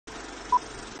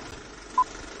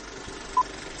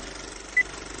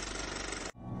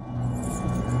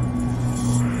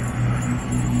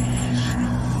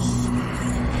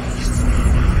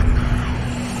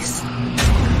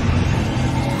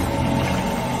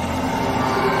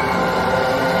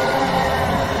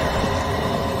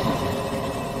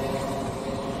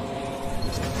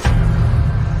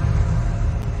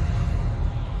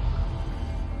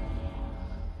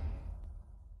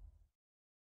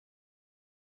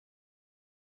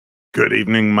Good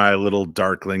evening, my little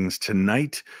darklings.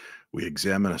 Tonight, we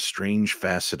examine a strange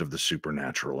facet of the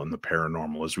supernatural and the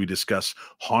paranormal as we discuss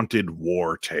haunted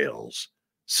war tales.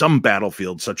 Some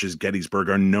battlefields, such as Gettysburg,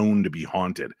 are known to be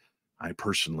haunted. I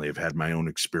personally have had my own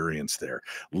experience there.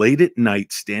 Late at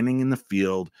night, standing in the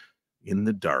field in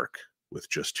the dark with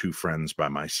just two friends by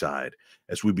my side,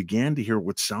 as we began to hear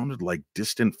what sounded like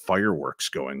distant fireworks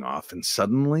going off, and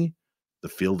suddenly, the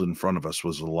field in front of us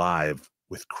was alive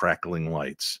with crackling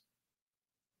lights.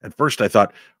 At first, I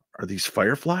thought, are these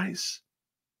fireflies?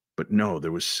 But no,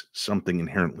 there was something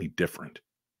inherently different.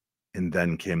 And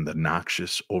then came the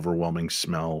noxious, overwhelming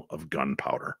smell of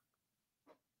gunpowder.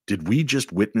 Did we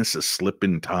just witness a slip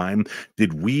in time?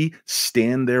 Did we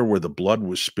stand there where the blood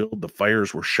was spilled, the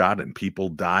fires were shot, and people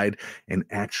died, and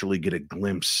actually get a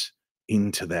glimpse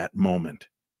into that moment?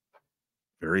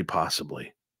 Very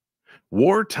possibly.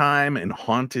 Wartime and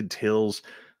haunted tales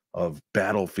of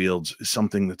battlefields is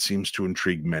something that seems to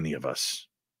intrigue many of us.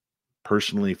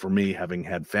 Personally, for me, having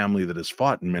had family that has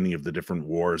fought in many of the different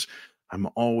wars, I'm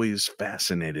always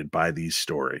fascinated by these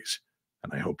stories,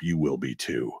 and I hope you will be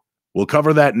too. We'll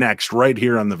cover that next, right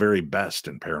here on the very best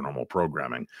in paranormal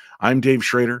programming. I'm Dave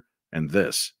Schrader, and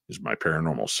this is my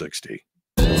Paranormal 60.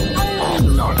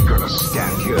 I'm not gonna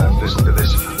stand here and listen to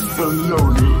this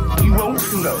baloney. You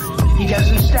won't know. He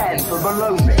doesn't stand for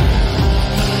baloney.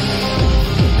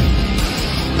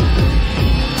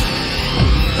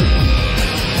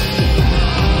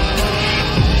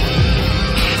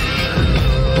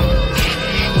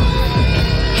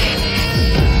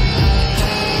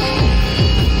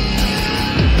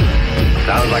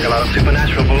 Sounds like a lot of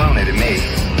supernatural baloney to me.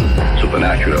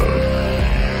 Supernatural,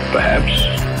 perhaps.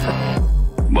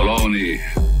 Baloney,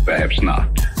 perhaps not.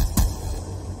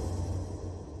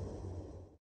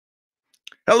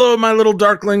 Hello, my little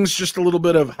darklings. Just a little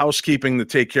bit of housekeeping to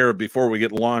take care of before we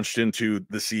get launched into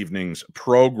this evening's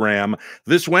program.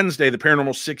 This Wednesday, the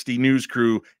Paranormal 60 news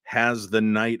crew has the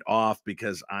night off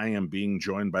because I am being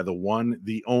joined by the one,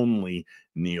 the only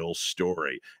Neil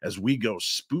Story, as we go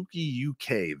spooky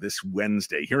UK this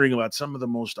Wednesday, hearing about some of the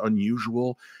most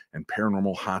unusual and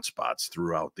paranormal hotspots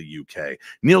throughout the UK.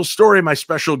 Neil Story, my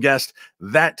special guest,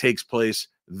 that takes place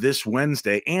this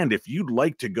Wednesday. And if you'd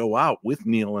like to go out with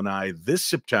Neil and I this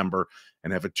September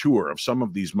and have a tour of some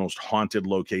of these most haunted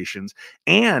locations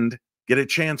and get a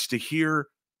chance to hear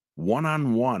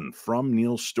one-on-one from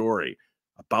Neil Story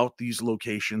about these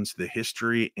locations, the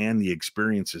history, and the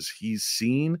experiences he's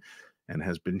seen and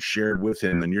has been shared with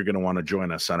him, then you're going to want to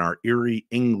join us on our Erie,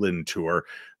 England tour.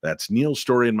 That's Neil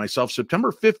Story and myself,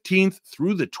 September 15th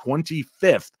through the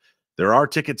 25th. There are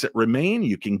tickets that remain.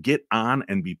 You can get on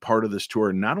and be part of this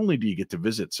tour. Not only do you get to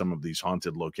visit some of these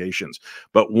haunted locations,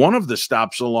 but one of the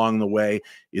stops along the way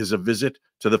is a visit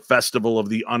to the Festival of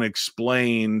the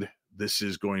Unexplained. This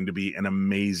is going to be an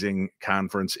amazing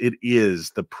conference. It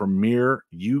is the premier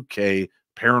UK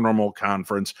paranormal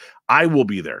conference. I will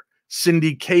be there.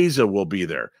 Cindy Kaza will be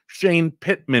there. Shane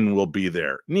Pittman will be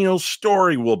there. Neil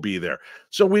Story will be there.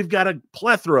 So we've got a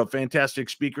plethora of fantastic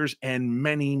speakers and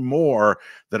many more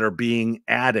that are being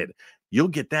added. You'll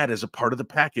get that as a part of the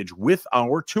package with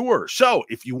our tour. So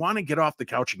if you want to get off the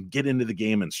couch and get into the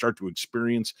game and start to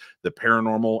experience the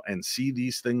paranormal and see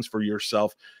these things for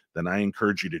yourself, then I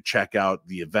encourage you to check out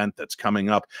the event that's coming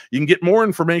up. You can get more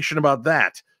information about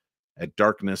that at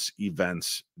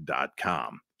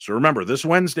darknessevents.com. So remember, this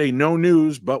Wednesday, no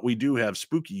news, but we do have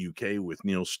Spooky UK with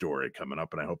Neil Story coming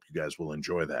up, and I hope you guys will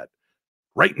enjoy that.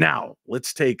 Right now,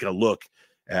 let's take a look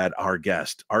at our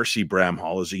guest. R.C.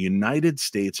 Bramhall is a United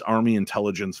States Army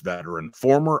intelligence veteran,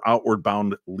 former Outward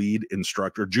Bound lead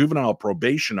instructor, juvenile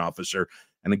probation officer,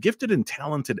 and a gifted and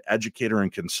talented educator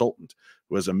and consultant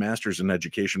who has a master's in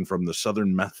education from the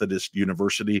Southern Methodist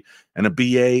University and a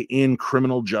BA in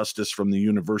criminal justice from the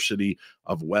University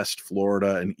of West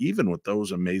Florida. And even with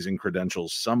those amazing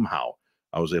credentials, somehow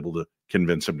I was able to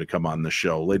convince him to come on the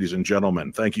show. Ladies and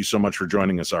gentlemen, thank you so much for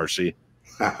joining us, RC.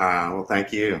 Well,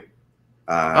 thank you.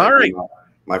 All right.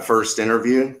 My first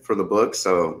interview for the book,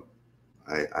 so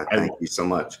I thank you so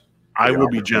much. I will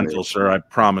be gentle, sir. I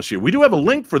promise you. We do have a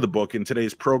link for the book in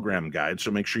today's program guide,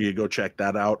 so make sure you go check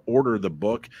that out, order the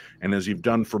book, and as you've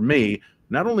done for me,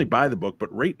 not only buy the book,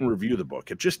 but rate and review the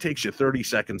book. It just takes you 30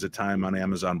 seconds of time on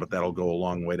Amazon, but that'll go a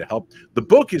long way to help. The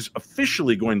book is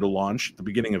officially going to launch at the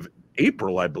beginning of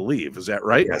April, I believe. Is that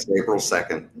right? Yes, April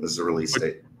 2nd is the release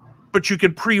date. But you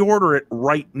can pre-order it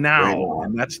right now,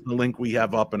 and that's the link we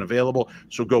have up and available.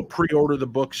 So go pre-order the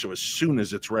book, so as soon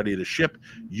as it's ready to ship,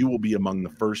 you will be among the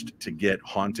first to get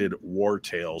Haunted War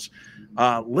Tales.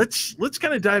 Let's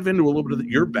kind of dive into a little bit of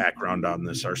your background on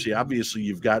this, RC. Obviously,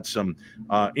 you've got some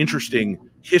interesting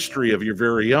history of your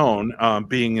very own,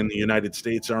 being in the United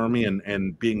States Army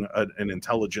and being an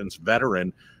intelligence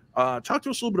veteran. Talk to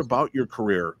us a little bit about your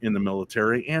career in the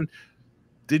military, and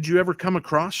did you ever come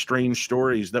across strange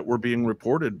stories that were being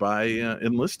reported by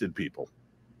enlisted people?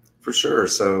 For sure.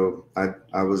 So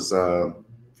I was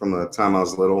from the time I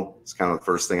was little, it's kind of the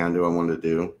first thing I knew I wanted to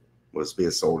do was be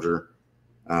a soldier.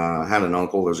 I had an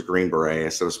uncle that was a Green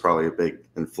Beret, so it was probably a big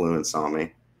influence on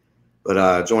me.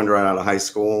 But joined right out of high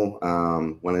school,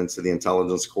 went into the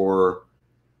intelligence corps,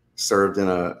 served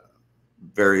in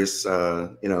various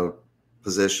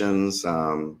positions,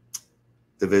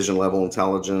 division level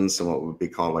intelligence, and what would be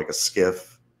called like a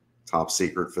SCIF, top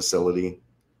secret facility.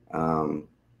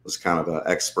 Was kind of an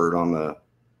expert on the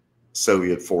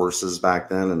Soviet forces back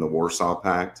then in the Warsaw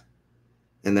Pact.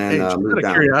 And then just moved out of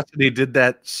down. curiosity, did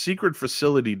that secret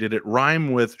facility, did it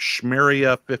rhyme with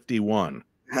Schmeria 51?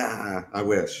 I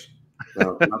wish.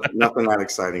 No, nothing that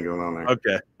exciting going on there.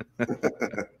 Okay.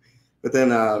 But then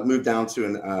moved down to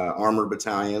an armor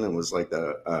battalion and was like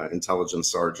the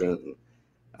intelligence sergeant. And,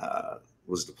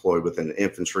 was deployed with an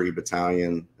infantry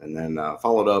battalion, and then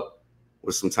followed up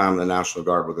with some time in the National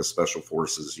Guard with a Special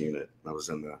Forces unit. I was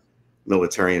in the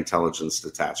military intelligence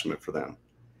detachment for them.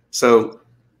 So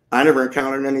I never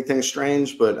encountered anything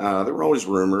strange, but there were always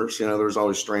rumors. There was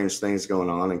always strange things going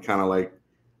on, and kind of like,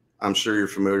 I'm sure you're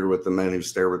familiar with The Men Who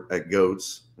Stare at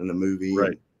Goats in the movie,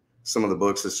 right? Some of the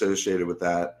books associated with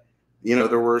that.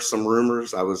 There were some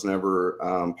rumors. I was never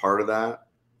part of that,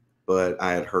 but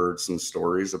I had heard some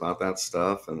stories about that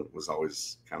stuff and was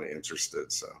always kind of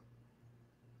interested. So,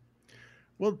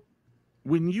 well,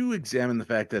 when you examine the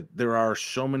fact that there are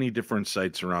so many different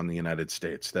sites around the United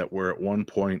States that were at one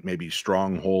point maybe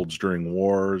strongholds during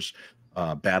wars,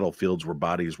 battlefields where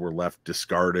bodies were left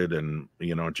discarded and,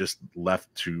 just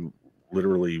left to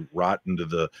literally rot into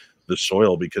the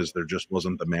soil because there just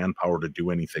wasn't the manpower to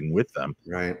do anything with them.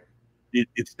 Right.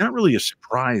 It's not really a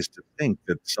surprise to think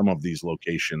that some of these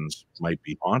locations might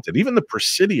be haunted. Even the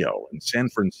Presidio in San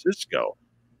Francisco,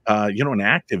 an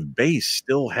active base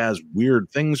still has weird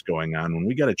things going on. When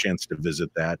we got a chance to visit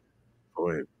that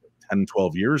 10,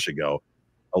 12 years ago,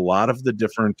 a lot of the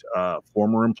different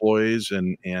former employees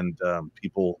and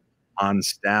people on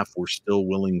staff were still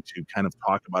willing to kind of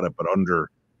talk about it, but under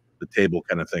the table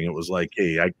kind of thing. It was like,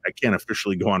 hey, I can't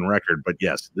officially go on record, but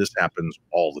yes, this happens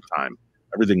all the time.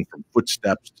 Everything from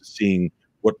footsteps to seeing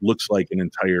what looks like an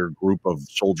entire group of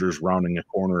soldiers rounding a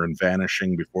corner and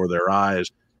vanishing before their eyes.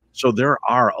 So there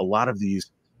are a lot of these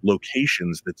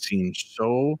locations that seem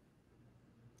so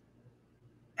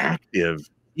active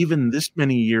even this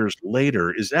many years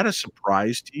later. Is that a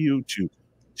surprise to you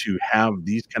to have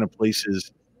these kind of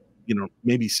places,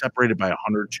 maybe separated by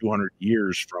 100, 200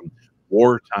 years from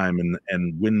wartime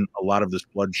and when a lot of this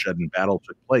bloodshed and battle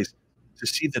took place, to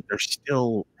see that there's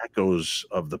still echoes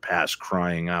of the past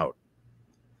crying out?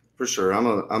 For sure.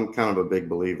 I'm kind of a big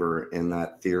believer in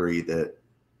that theory that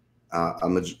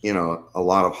a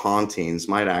lot of hauntings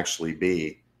might actually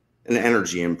be an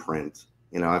energy imprint.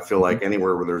 I feel like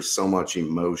anywhere where there's so much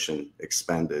emotion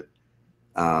expended,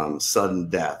 sudden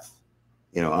death,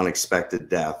 unexpected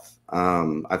death,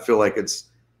 I feel like it's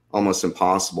almost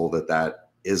impossible that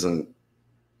isn't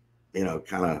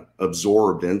kind of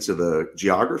absorbed into the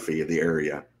geography of the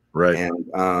area. Right.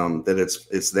 And that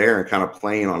it's there and kind of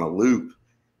playing on a loop.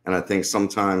 And I think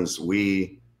sometimes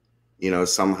we,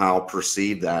 somehow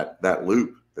perceive that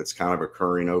loop that's kind of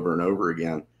occurring over and over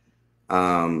again.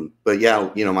 But yeah,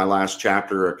 my last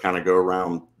chapter, I kind of go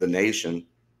around the nation.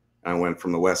 I went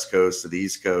from the West Coast to the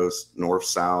East Coast, north,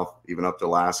 south, even up to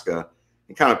Alaska,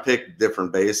 and kind of picked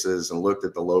different bases and looked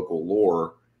at the local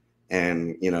lore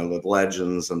and, the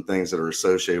legends and things that are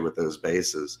associated with those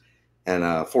bases.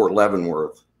 And Fort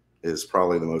Leavenworth is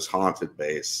probably the most haunted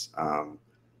base.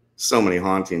 So many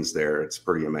hauntings there. It's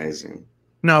pretty amazing.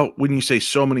 Now, when you say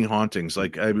so many hauntings,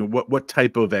 what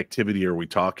type of activity are we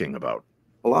talking about?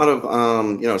 A lot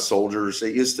of, soldiers.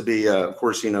 It used to be, of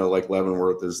course, like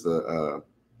Leavenworth is the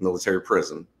military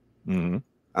prison.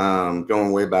 Mm-hmm.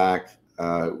 Going way back,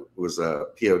 it was a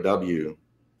POW.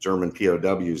 German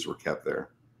POWs were kept there.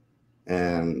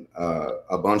 And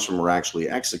a bunch of them were actually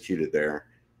executed there.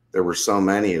 There were so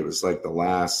many. It was like the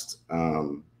last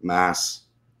mass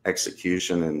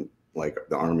execution in like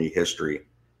the Army history.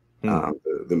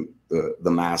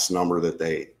 The mass number that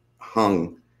they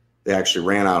hung, they actually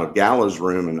ran out of gallows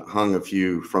room and hung a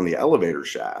few from the elevator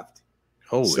shaft.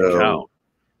 Holy cow.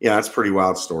 Yeah, that's a pretty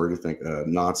wild story to think a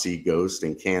Nazi ghost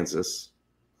in Kansas.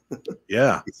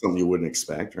 Yeah. It's something you wouldn't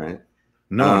expect, right?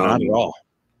 No, not at all.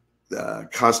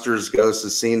 Custer's ghost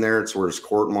is seen there. It's where his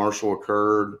court martial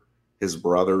occurred. His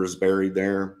brother is buried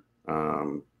there.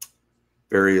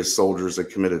 various soldiers that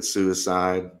committed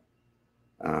suicide.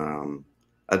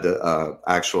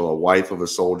 A wife of a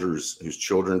soldier whose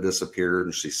children disappeared,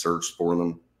 and she searched for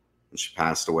them, and she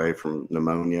passed away from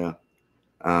pneumonia.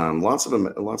 Lots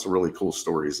of really cool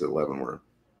stories at Leavenworth.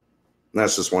 And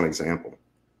that's just one example.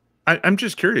 I'm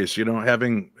just curious,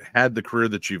 having had the career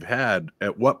that you've had,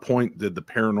 at what point did the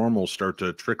paranormal start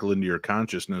to trickle into your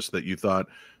consciousness that you thought,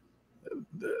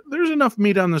 there's enough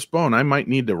meat on this bone, I might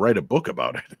need to write a book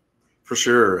about it? For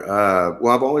sure.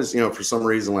 Well, I've always, for some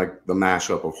reason, like the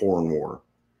mashup of horror and war.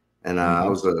 And I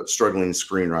was a struggling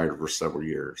screenwriter for several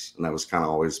years, and that was kind of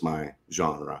always my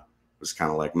genre. It was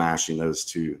kind of like mashing those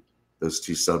two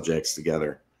subjects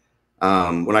together.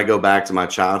 When I go back to my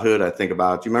childhood, I think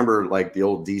about, do you remember like the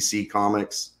old DC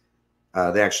comics?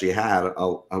 They actually had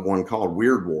a one called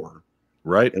Weird War.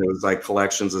 Right. And it was like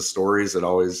collections of stories that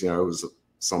always, it was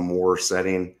some war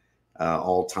setting,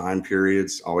 all time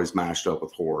periods, always mashed up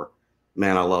with horror.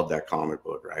 Man, I love that comic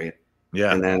book, right?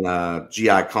 Yeah. And then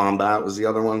GI Combat was the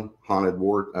other one,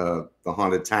 the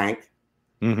haunted tank.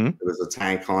 It was a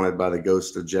tank haunted by the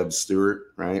ghost of Jeb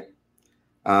Stewart, right?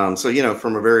 So,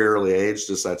 from a very early age,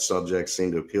 just that subject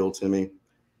seemed to appeal to me.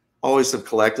 Always have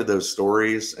collected those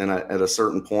stories. And at a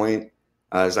certain point, it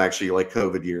was actually like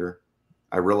COVID year,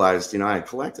 I realized, I had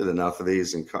collected enough of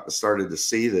these and started to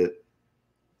see that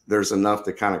there's enough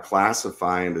to kind of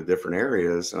classify into different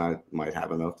areas, and I might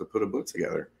have enough to put a book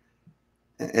together.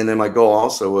 And then my goal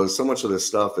also was, so much of this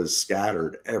stuff is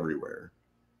scattered everywhere.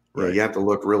 Right. You have to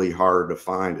look really hard to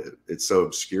find it. It's so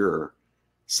obscure.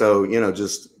 So,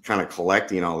 just kind of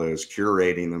collecting all those,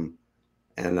 curating them,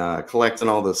 and collecting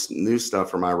all this new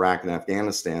stuff from Iraq and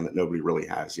Afghanistan that nobody really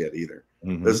has yet either.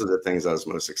 Those are the things I was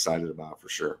most excited about, for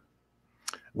sure.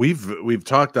 We've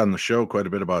talked on the show quite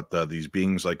a bit about these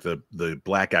beings like the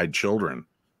black-eyed children.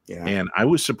 Yeah. And I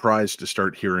was surprised to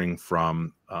start hearing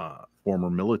from former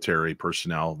military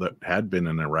personnel that had been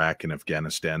in Iraq and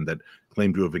Afghanistan that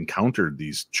claimed to have encountered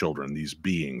these children, these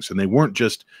beings. And they weren't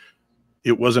just,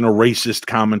 it wasn't a racist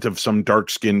comment of some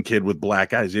dark-skinned kid with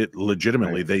black eyes. It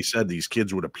legitimately, they said these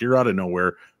kids would appear out of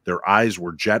nowhere. Their eyes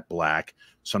were jet black.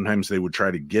 Sometimes they would try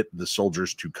to get the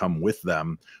soldiers to come with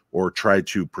them, or try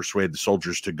to persuade the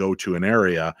soldiers to go to an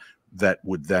area that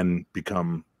would then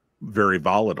become very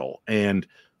volatile. And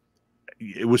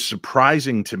it was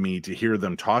surprising to me to hear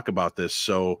them talk about this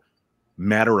so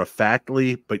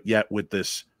matter-of-factly, but yet with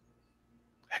this,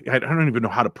 I don't even know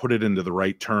how to put it into the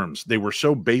right terms. They were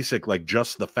so basic, like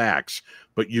just the facts,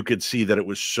 but you could see that it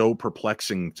was so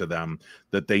perplexing to them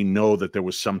that they know that there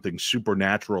was something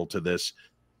supernatural to this,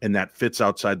 and that fits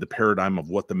outside the paradigm of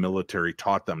what the military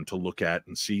taught them to look at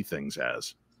and see things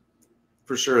as.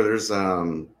 For sure. There's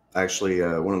actually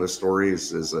one of the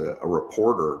stories is a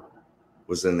reporter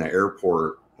was in the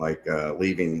airport,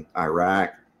 leaving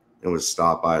Iraq, and was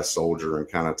stopped by a soldier and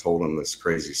kind of told him this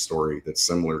crazy story that's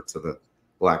similar to the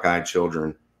black-eyed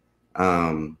children.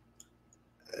 And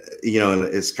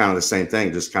it's kind of the same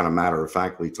thing, just kind of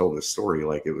matter-of-factly told this story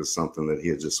like it was something that he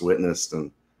had just witnessed, and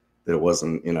that it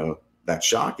wasn't, that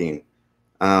shocking.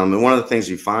 And one of the things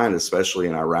you find, especially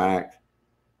in Iraq,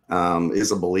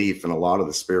 is a belief in a lot of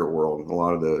the spirit world. A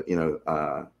lot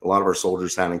of our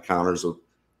soldiers had encounters with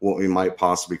what we might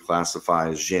possibly classify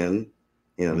as jinn,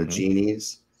 the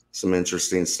genies. Some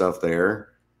interesting stuff there.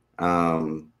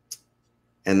 And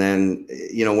then,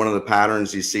 one of the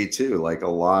patterns you see too, like a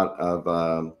lot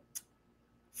of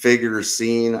figures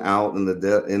seen out in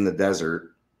the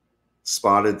desert,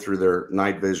 spotted through their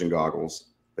night vision goggles.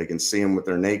 They can see them with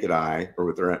their naked eye or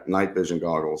with their night vision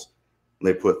goggles.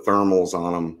 They put thermals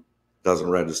on them. Doesn't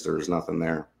register. There's nothing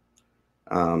there.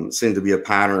 Seemed to be a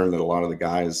pattern that a lot of the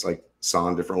guys saw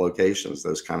in different locations,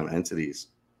 those kind of entities,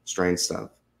 strange stuff.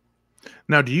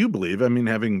 Now, do you believe,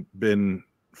 having been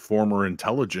former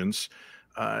intelligence,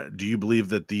 do you believe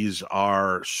that these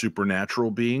are supernatural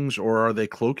beings, or are they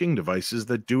cloaking devices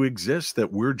that do exist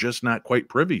that we're just not quite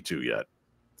privy to yet?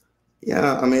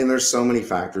 Yeah, there's so many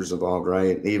factors involved,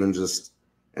 right? Even just,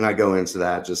 and I go into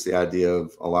that, just the idea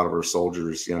of a lot of our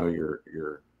soldiers,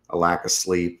 you're a lack of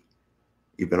sleep.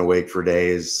 You've been awake for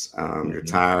days. You're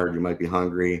tired. You might be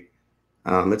hungry.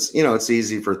 It's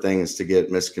easy for things to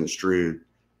get misconstrued.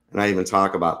 And I even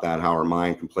talk about that, how our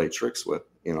mind can play tricks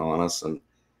on us, and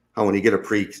how when you get a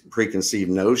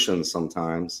preconceived notion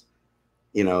sometimes,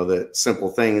 that simple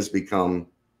things become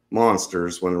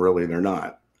monsters when really they're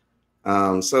not.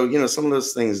 So, some of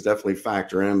those things definitely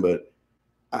factor in, but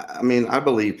I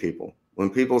believe people. When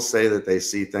people say that they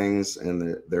see things and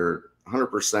that they're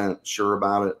 100% sure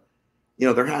about it,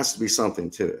 there has to be something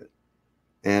to it.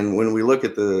 And when we look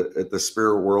at the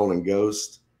spirit world and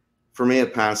ghosts, for me,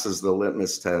 it passes the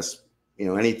litmus test you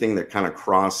know, anything that kind of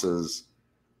crosses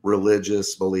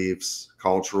religious beliefs,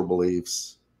 cultural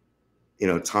beliefs, you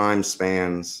know, time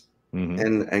spans.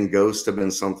 And ghosts have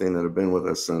been something that have been with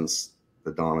us since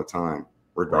the dawn of time,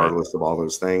 regardless of all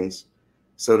those things.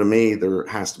 So to me, there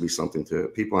has to be something to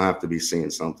it. People have to be seeing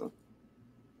something.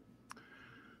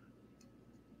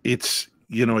 It's,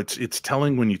 you know, it's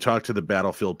telling when you talk to the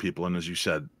battlefield people. And as you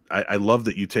said, I love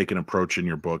that you take an approach in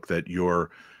your book that you're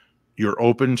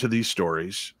open to these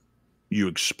stories, you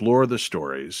explore the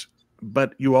stories,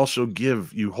 but you also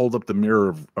you hold up the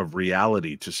mirror of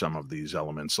reality to some of these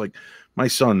elements. Like my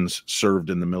sons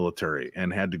served in the military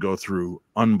and had to go through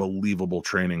unbelievable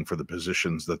training for the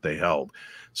positions that they held.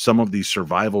 Some of these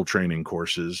survival training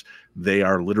courses, they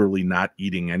are literally not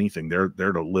eating anything. They're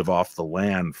there to live off the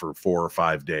land for 4 or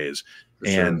 5 days.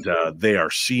 And they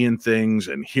are seeing things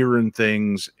and hearing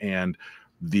things. And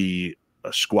the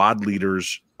squad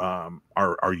leaders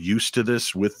are used to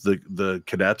this with the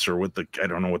cadets, or with I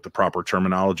don't know what the proper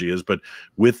terminology is, but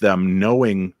with them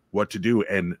knowing what to do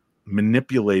and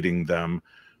manipulating them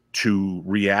to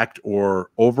react or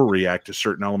overreact to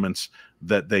certain elements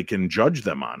that they can judge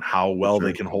them on, how well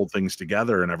they can hold things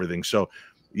together and everything. So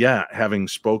yeah, having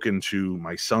spoken to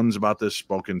my sons about this,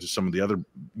 spoken to some of the other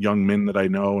young men that I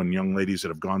know and young ladies that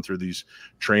have gone through these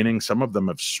trainings, some of them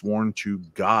have sworn to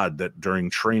God that during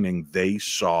training they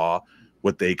saw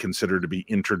what they consider to be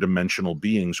interdimensional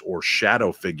beings or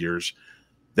shadow figures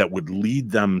that would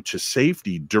lead them to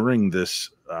safety during this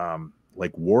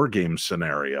like war game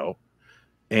scenario,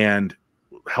 and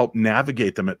help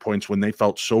navigate them at points when they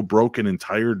felt so broken and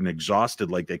tired and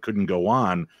exhausted, like they couldn't go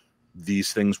on.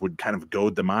 These things would kind of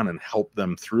goad them on and help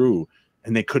them through,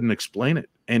 and they couldn't explain it.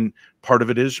 And part of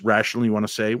it is rationally you want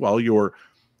to say, well, you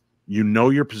know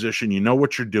your position, you know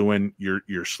what you're doing,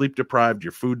 you're sleep deprived,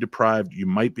 you're food deprived, you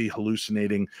might be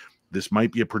hallucinating, this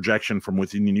might be a projection from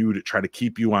within you to try to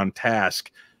keep you on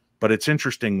task. But it's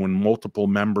interesting when multiple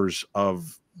members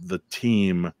of the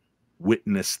team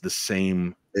witness the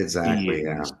same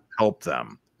beings, help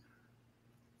them.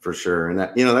 For sure. And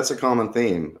that, you know, that's a common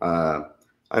theme. I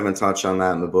haven't touched on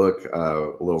that in the book,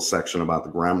 a little section about the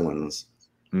gremlins.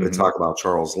 They talk about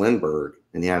Charles Lindbergh,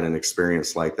 and he had an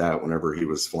experience like that whenever he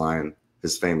was flying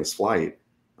his famous flight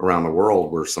around the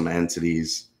world, where some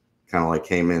entities kind of like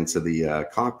came into the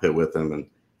cockpit with him and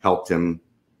helped him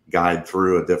guide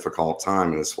through a difficult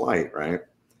time in his flight, right?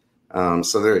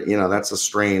 So there, you know, that's a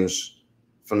strange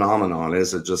phenomenon.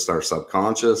 Is it just our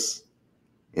subconscious,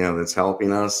 you know, that's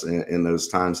helping us in those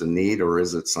times of need, or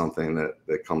is it something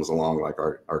that comes along like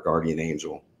our guardian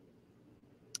angel?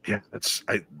 Yeah,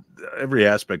 every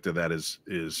aspect of that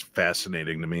is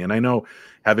fascinating to me. And I know,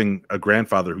 having a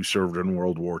grandfather who served in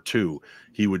World War II,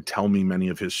 he would tell me many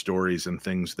of his stories and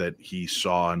things that he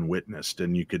saw and witnessed,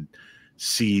 and you could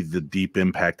see the deep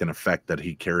impact and effect that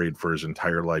he carried for his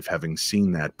entire life, having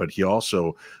seen that. But he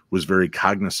also was very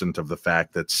cognizant of the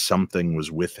fact that something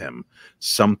was with him,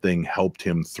 something helped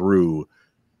him through.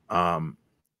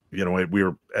 You know, we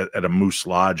were at a Moose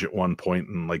Lodge at one point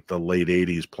in like the late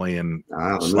 80s playing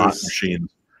slot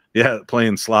machines. Yeah,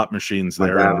 playing slot machines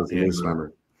there in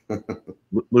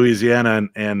Louisiana.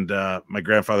 And my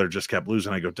grandfather just kept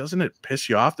losing. I go, doesn't it piss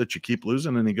you off that you keep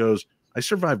losing? And he goes, I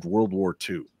survived World War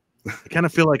II. I kind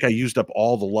of feel like I used up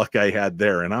all the luck I had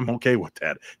there, and I'm okay with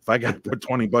that. If I got to put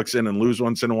 $20 in and lose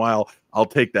once in a while, I'll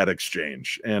take that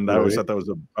exchange. And I always thought that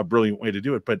was a brilliant way to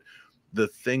do it. But the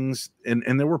things, and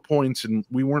there were points, and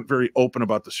we weren't very open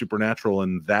about the supernatural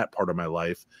in that part of my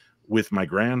life with my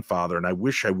grandfather, and I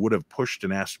wish I would have pushed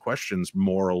and asked questions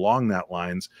more along that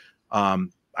lines.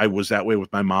 I was that way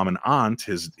with my mom and aunt,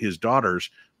 his daughters,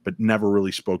 but never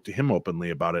really spoke to him openly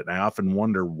about it. And I often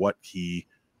wonder what he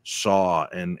saw,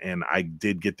 and I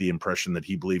did get the impression that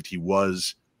he believed he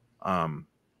was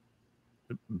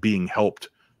being helped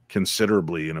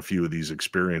considerably in a few of these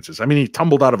experiences. I mean, he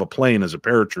tumbled out of a plane as a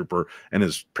paratrooper and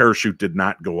his parachute did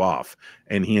not go off,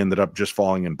 and he ended up just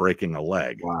falling and breaking a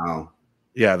leg. Wow.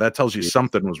 Yeah, that tells you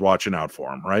something was watching out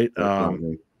for him, right?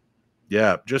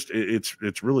 Yeah, just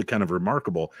it's really kind of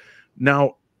remarkable.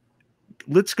 Now,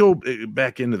 let's go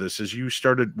back into this. As you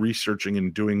started researching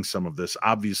and doing some of this,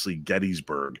 obviously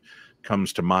Gettysburg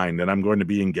comes to mind, and I'm going to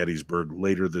be in Gettysburg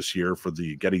later this year for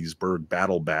the Gettysburg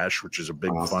Battle Bash, which is a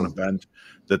big fun event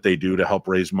that they do to help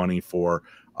raise money for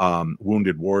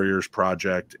Wounded Warriors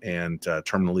Project and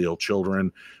terminally ill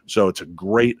children. So it's a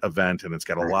great event, and it's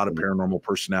got a lot of paranormal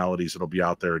personalities that'll be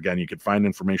out there. Again, you can find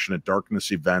information at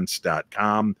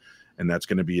darknessevents.com, and that's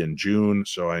going to be in June.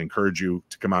 So I encourage you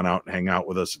to come on out and hang out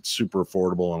with us. It's super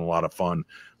affordable and a lot of fun.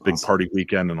 Big party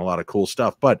weekend and a lot of cool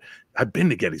stuff. But I've been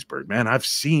to Gettysburg, man. I've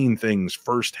seen things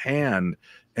firsthand,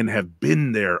 and have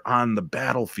been there on the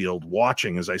battlefield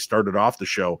watching, as I started off the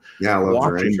show. Yeah, I love your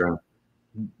watching intro.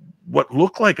 what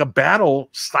looked like a battle,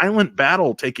 silent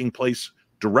battle taking place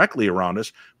directly around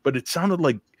us, but it sounded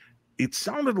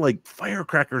like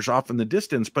firecrackers off in the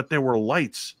distance, but there were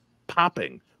lights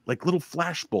popping, like little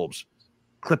flash bulbs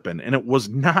clipping, and it was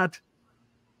not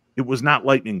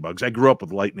lightning bugs. I grew up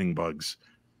with lightning bugs.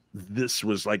 This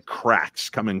was like cracks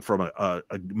coming from a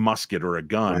musket or a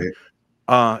gun.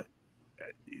 Right.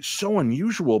 So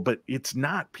unusual, but it's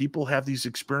not. People have these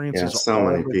experiences. Yeah, so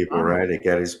many people, right, at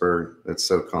Gettysburg. It's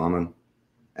so common.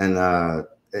 And,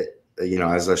 you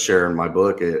know, as I share in my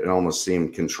book, it almost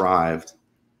seemed contrived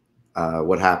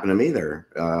what happened to me there.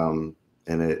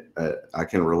 And I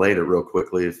can relate it real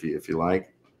quickly if you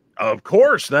like. Of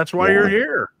course, that's why you're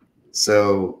here.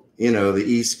 So, you know, the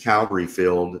East Cavalry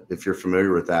Field, if you're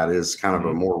familiar with that, is kind of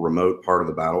a more remote part of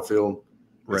the battlefield.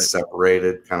 Right. It's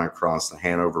separated kind of across the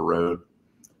Hanover Road.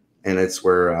 And it's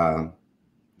where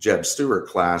Jeb Stuart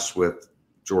clashed with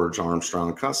George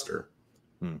Armstrong Custer.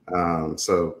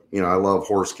 So, you know, I love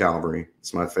horse cavalry.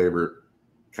 It's my favorite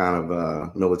kind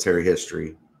of military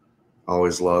history.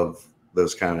 Always love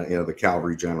those kind of, you know, the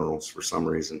cavalry generals for some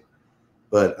reason.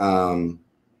 But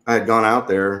I had gone out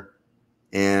there,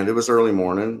 and it was early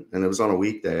morning, and it was on a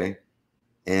weekday.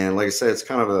 And like I said, it's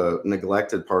kind of a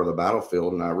neglected part of the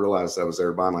battlefield. And I realized I was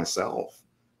there by myself.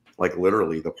 Like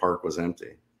literally the park was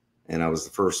empty, and I was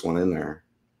the first one in there.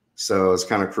 So I was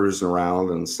kind of cruising around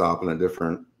and stopping at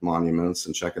different monuments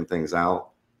and checking things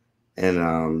out.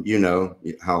 And you know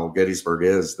how Gettysburg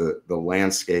is, the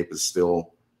landscape is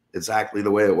still exactly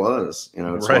the way it was. You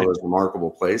know, it's one of those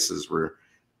remarkable places where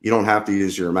you don't have to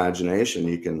use your imagination.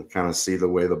 You can kind of see the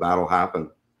way the battle happened.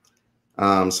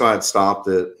 So I had stopped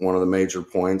at one of the major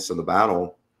points of the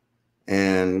battle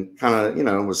and kind of, you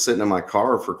know, was sitting in my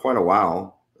car for quite a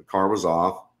while. The car was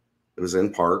off. It was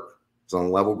in park. It was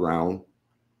on level ground,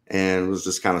 and was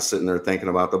just kind of sitting there thinking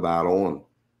about the battle and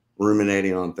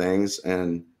ruminating on things.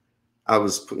 And I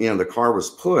was, you know, the car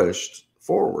was pushed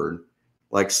forward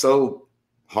like so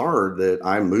hard that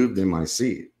I moved in my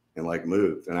seat and like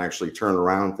moved and actually turned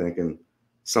around thinking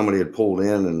somebody had pulled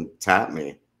in and tapped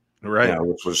me. Right. You know,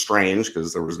 which was strange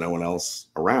because there was no one else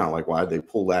around. Like, why'd they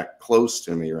pull that close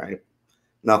to me? Right.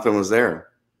 Nothing was there.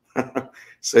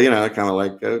 So, you know, I kind of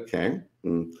like, okay,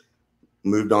 and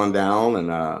moved on down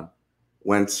and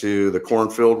went to the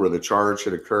cornfield where the charge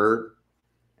had occurred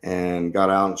and got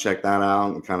out and checked that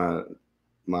out. And kind of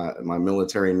my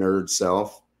military nerd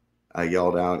self, I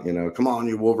yelled out, you know, come on,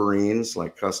 you Wolverines,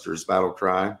 like Custer's battle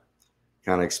cry.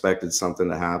 Kind of expected something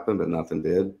to happen, but nothing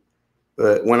did.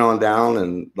 But went on down,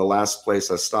 and the last place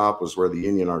I stopped was where the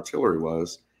Union artillery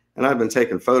was. And I'd been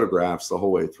taking photographs the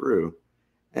whole way through.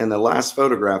 And the last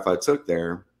photograph I took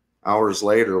there, hours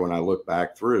later, when I looked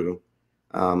back through,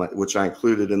 which I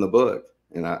included in the book,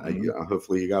 and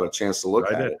hopefully you got a chance to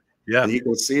look at it. Yeah. And you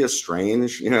can see a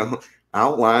strange, you know,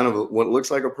 outline of what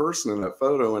looks like a person in that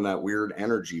photo in that weird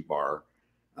energy bar.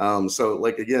 So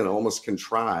like, again, almost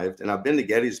contrived. And I've been to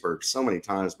Gettysburg so many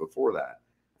times before that,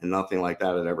 and nothing like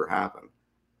that had ever happened.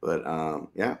 But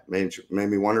yeah, made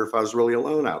me wonder if I was really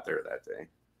alone out there that day.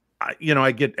 You know,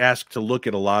 I get asked to look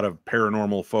at a lot of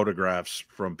paranormal photographs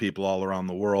from people all around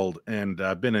the world. And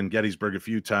I've been in Gettysburg a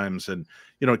few times, and,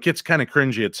 you know, it gets kind of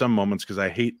cringy at some moments because I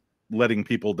hate letting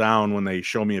people down when they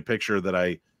show me a picture that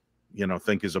I, you know,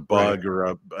 think is a bug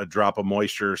or a drop of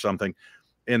moisture or something.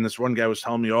 And this one guy was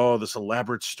telling me, oh, this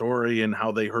elaborate story and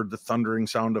how they heard the thundering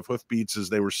sound of hoofbeats as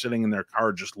they were sitting in their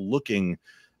car just looking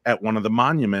at one of the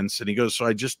monuments. And he goes, so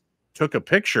I just took a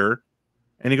picture.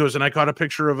 And he goes, and I caught a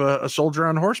picture of a soldier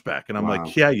on horseback. And I'm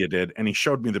like, yeah, you did. And he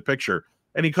showed me the picture,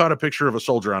 and he caught a picture of a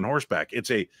soldier on horseback. It's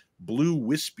a blue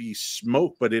wispy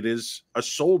smoke, but it is a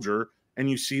soldier, and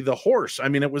you see the horse. I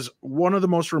mean, it was one of the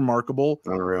most remarkable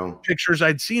pictures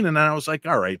I'd seen. And I was like,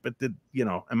 all right, but you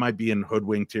know, am I being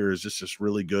hoodwinked here? Is this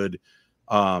really good,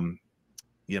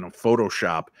 you know,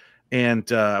 Photoshop?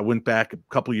 And I went back a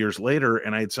couple years later,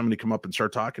 and I had somebody come up and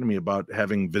start talking to me about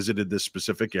having visited this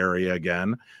specific area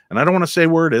again. And I don't want to say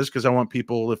where it is because I want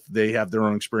people, if they have their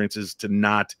own experiences, to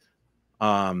not,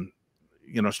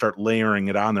 you know, start layering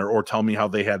it on there or tell me how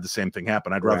they had the same thing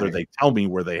happen. I'd rather they tell me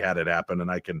where they had it happen, and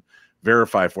I can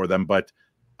verify for them. But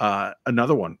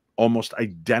another one, almost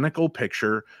identical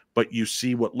picture, but you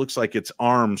see what looks like its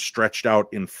arm stretched out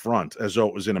in front as though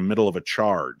it was in the middle of a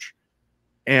charge.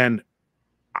 And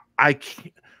I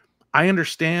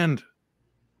understand,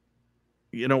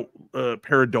 you know,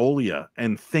 pareidolia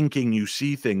and thinking you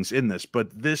see things in this,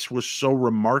 but this was so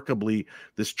remarkably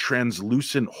this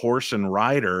translucent horse and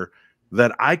rider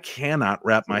that I cannot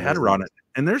wrap my head around it.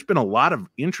 And there's been a lot of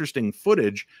interesting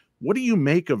footage What do you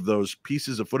make of those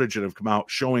pieces of footage that have come out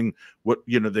showing what,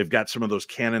 they've got some of those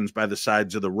cannons by the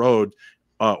sides of the road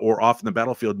or off in the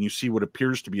battlefield, and you see what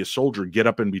appears to be a soldier get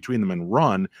up in between them and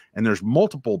run, and there's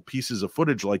multiple pieces of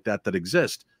footage like that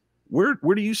exist. Where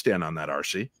do you stand on that,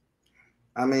 RC?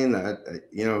 I mean,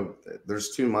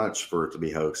 there's too much for it to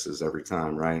be hoaxes every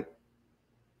time, right?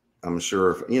 I'm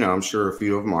sure a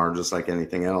few of them are, just like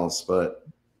anything else, but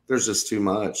there's just too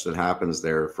much that happens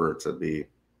there for it to be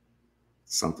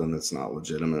something that's not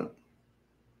legitimate.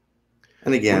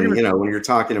 And again, when you're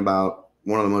talking about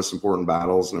one of the most important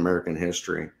battles in American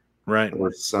history, right,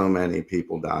 where so many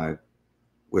people died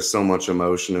with so much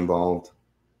emotion involved,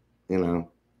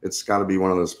 it's got to be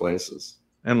one of those places.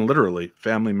 And literally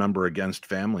family member against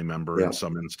family member in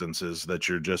some instances, that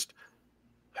you're just,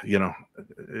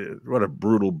 what a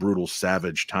brutal,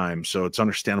 savage time. So it's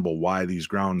understandable why these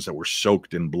grounds that were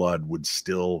soaked in blood would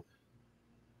still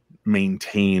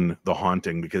maintain the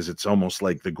haunting, because it's almost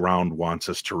like the ground wants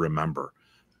us to remember,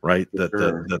 right? That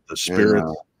the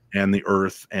spirits and the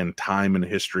earth and time and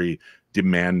history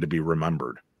demand to be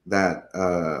remembered. That,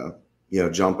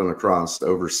 jumping across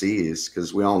overseas,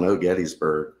 because we all know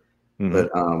Gettysburg,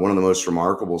 but one of the most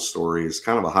remarkable stories,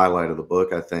 kind of a highlight of the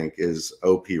book, I think, is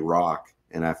O.P. Rock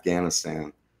in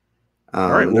Afghanistan.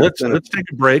 All right, well, let's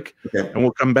take a break, and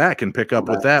we'll come back and pick up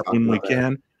with that when we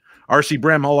can. R.C.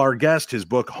 Bramhall, our guest, his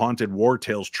book, Haunted War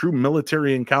Tales, True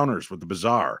Military Encounters with the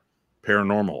Bizarre,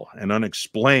 Paranormal, and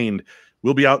Unexplained,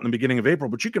 will be out in the beginning of April,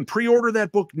 but you can pre-order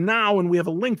that book now, and we have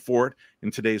a link for it in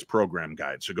today's program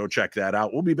guide. So go check that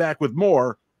out. We'll be back with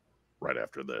more right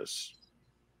after this.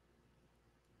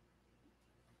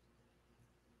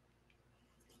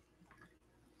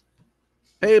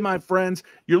 Hey, my friends,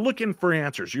 you're looking for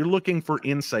answers. You're looking for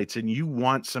insights, and you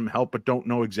want some help but don't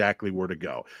know exactly where to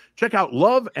go. Check out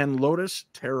Love and Lotus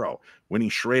Tarot. Winnie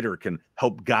Schrader can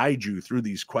help guide you through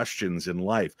these questions in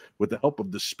life with the help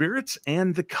of the spirits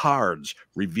and the cards,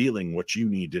 revealing what you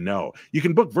need to know. You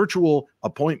can book virtual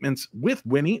appointments with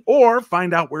Winnie or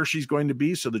find out where she's going to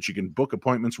be so that you can book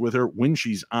appointments with her when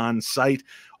she's on site.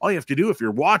 All you have to do, if you're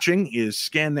watching, is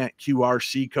scan that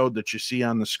QRC code that you see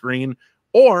on the screen,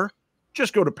 or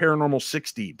just go to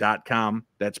paranormal60.com.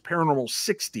 That's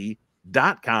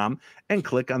paranormal60.com and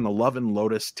click on the Love and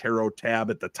Lotus Tarot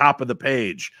tab at the top of the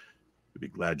page. You'll be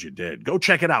glad you did. Go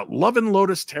check it out. Love and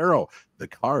Lotus Tarot. The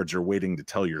cards are waiting to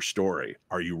tell your story.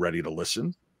 Are you ready to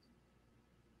listen?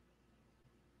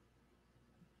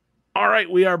 All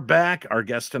right, we are back. Our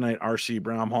guest tonight, R.C.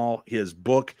 Bramhall. His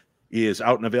book is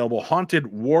out and available, Haunted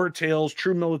War Tales,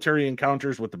 True Military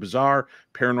Encounters with the Bizarre,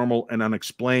 Paranormal, and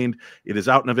Unexplained. It is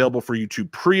out and available for you to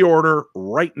pre-order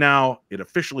right now. It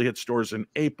officially hits stores in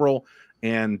April,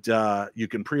 and you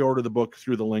can pre-order the book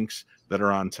through the links that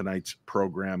are on tonight's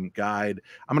program guide.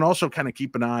 I'm going to also kind of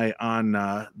keep an eye on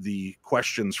the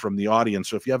questions from the audience.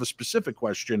 So if you have a specific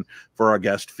question for our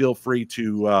guest, feel free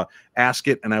to ask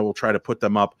it, and I will try to put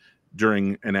them up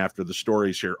during and after the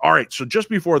stories here. All right, so just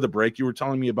before the break, you were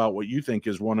telling me about what you think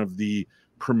is one of the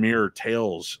premier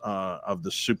tales of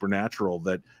the supernatural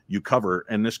that you cover,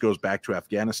 and this goes back to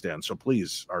Afghanistan. So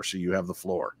please, RC, you have the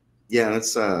floor. Yeah,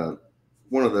 that's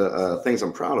one of the things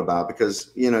I'm proud about,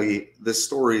 because this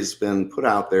story's been put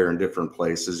out there in different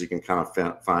places. You can kind of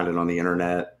find it on the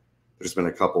internet. There's been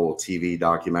a couple TV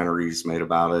documentaries made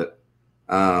about it,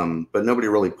 but nobody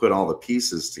really put all the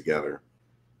pieces together.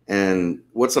 And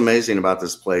what's amazing about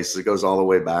this place is it goes all the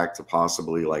way back to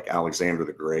possibly like Alexander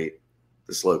the Great,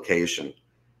 this location.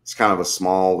 It's kind of a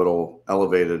small little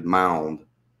elevated mound,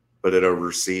 but it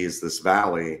oversees this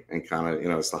valley and kind of,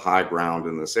 it's the high ground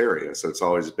in this area. So it's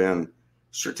always been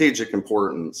strategic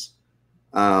importance.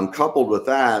 Coupled with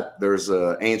that, there's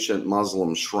an ancient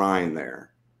Muslim shrine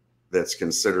there that's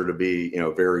considered to be,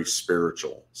 very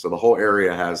spiritual. So the whole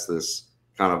area has this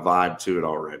kind of vibe to it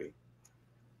already.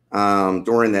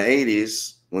 During the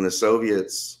 80s, when the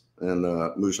Soviets and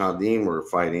the Mujahideen were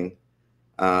fighting,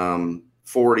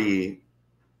 40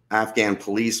 Afghan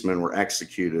policemen were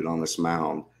executed on this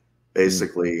mound,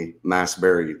 basically mass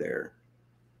buried there.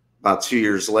 About 2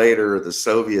 years later, the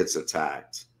Soviets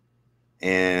attacked,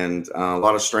 and a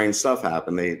lot of strange stuff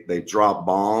happened. They dropped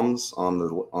bombs on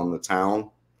the town,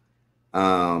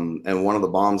 and one of the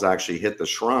bombs actually hit the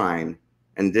shrine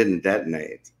and didn't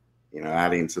detonate.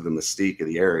 Adding to the mystique of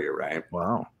the area, right?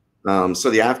 Wow. So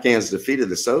the Afghans defeated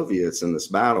the Soviets in this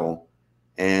battle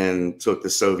and took the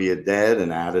Soviet dead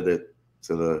and added it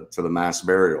to the mass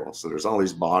burial. So there's all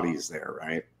these bodies there,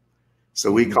 right?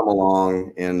 So we come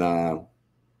along in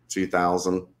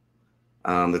 2000.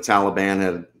 The Taliban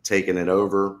had taken it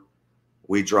over.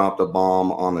 We dropped a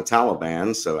bomb on the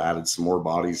Taliban, so added some more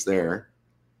bodies there.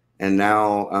 And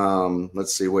now,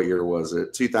 let's see, what year was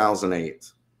it? 2008.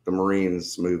 The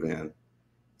Marines move in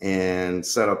and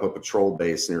set up a patrol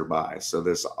base nearby. So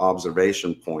this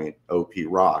observation point, OP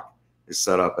Rock, is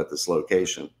set up at this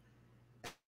location.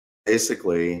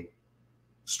 Basically,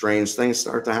 strange things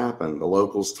start to happen. The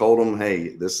locals told them,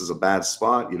 hey, this is a bad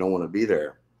spot. You don't want to be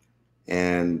there.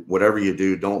 And whatever you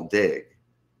do, don't dig.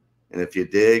 And if you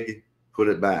dig, put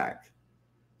it back.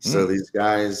 So these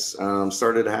guys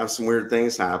started to have some weird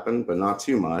things happen, but not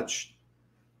too much.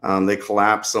 They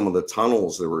collapsed some of the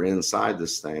tunnels that were inside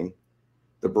this thing.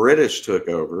 The British took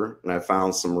over, and I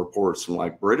found some reports from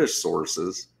like British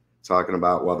sources talking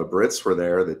about while the Brits were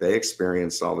there that they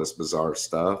experienced all this bizarre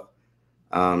stuff.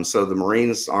 So the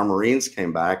Marines, our Marines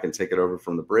came back and take it over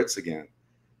from the Brits again.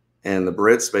 And the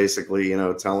Brits basically, you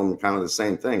know, tell them kind of the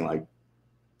same thing, like,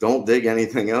 don't dig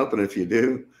anything up. And if you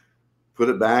do, put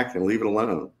it back and leave it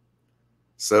alone.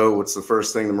 So what's the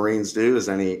first thing the Marines do, as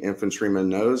any infantryman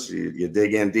knows? You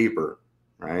dig in deeper,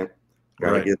 right?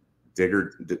 Got to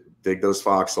dig those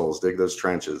foxholes, dig those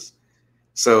trenches.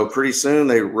 So pretty soon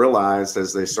they realized,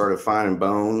 as they started finding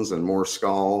bones and more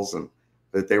skulls, and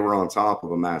that they were on top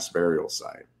of a mass burial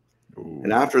site. Ooh.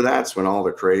 And after that's when all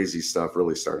the crazy stuff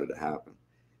really started to happen.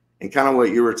 And kind of what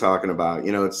you were talking about,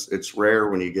 you know, it's rare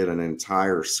when you get an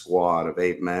entire squad of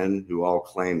 8 men who all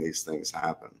claim these things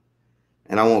happen.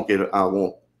 And I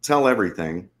won't tell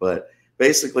everything, but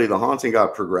basically the haunting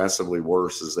got progressively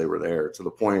worse as they were there, to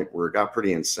the point where it got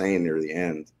pretty insane near the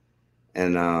end.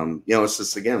 And, you know, it's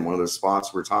just, again, one of those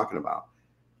spots we're talking about.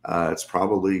 It's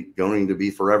probably going to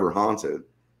be forever haunted.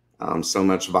 So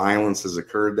much violence has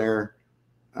occurred there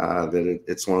that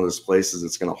it's one of those places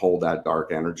that's going to hold that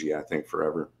dark energy, I think,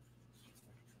 forever.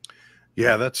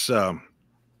 Yeah, it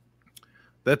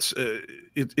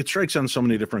strikes on so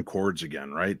many different chords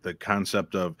again, right? The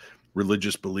concept of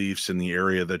religious beliefs in the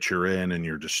area that you're in, and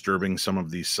you're disturbing some of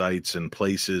these sites and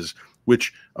places,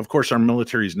 which of course our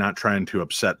military is not trying to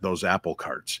upset those apple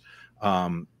carts,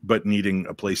 but needing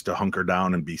a place to hunker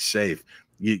down and be safe.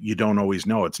 You don't always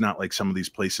know. It's not like some of these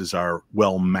places are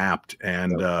well mapped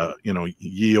and, you know,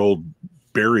 ye old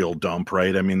burial dump,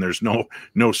 right? I mean, there's no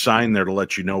sign there to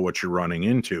let you know what you're running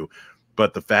into.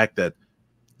 But the fact that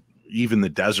even the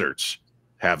deserts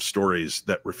have stories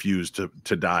that refuse to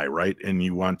die, right? And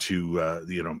you want to,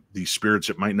 you know, these spirits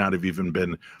that might not have even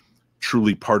been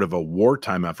truly part of a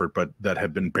wartime effort, but that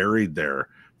have been buried there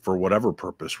for whatever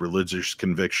purpose, religious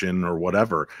conviction or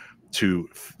whatever, to,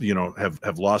 you know,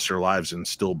 have lost their lives and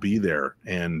still be there.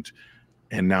 And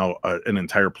now an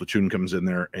entire platoon comes in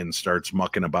there and starts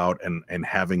mucking about and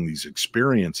having these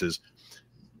experiences.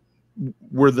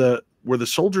 Were the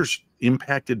soldiers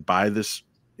impacted by this?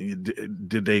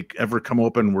 Did they ever come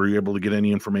open? Were you able to get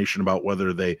any information about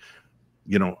whether they,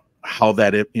 you know, how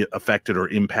that affected or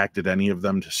impacted any of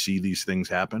them to see these things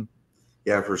happen?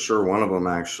 Yeah, for sure. One of them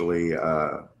actually,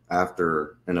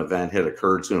 after an event had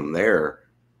occurred to him there,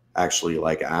 actually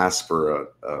like asked for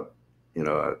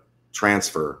a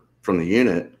transfer from the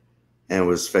unit, and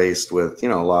was faced with, you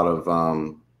know, a lot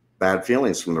of bad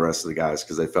feelings from the rest of the guys,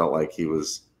 because they felt like he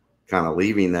was kind of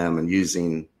leaving them and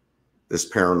using this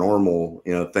paranormal,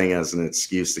 you know, thing as an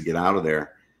excuse to get out of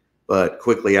there. But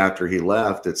quickly after he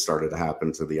left, it started to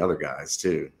happen to the other guys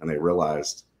too. And they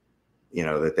realized, you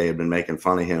know, that they had been making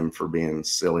fun of him for being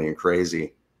silly and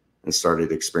crazy, and started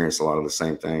to experience a lot of the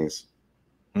same things.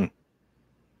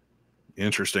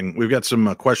 Interesting. We've got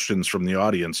some questions from the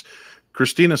audience.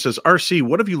 Christina says, RC,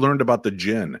 what have you learned about the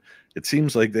Jinn? It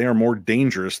seems like they are more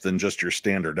dangerous than just your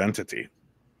standard entity.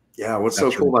 Yeah, what's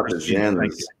so cool about the Jinn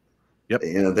is, you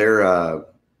know,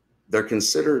 they're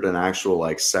considered an actual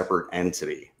like separate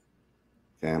entity.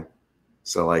 Okay,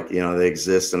 so like, you know, they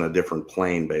exist in a different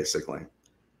plane basically,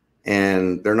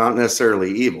 and they're not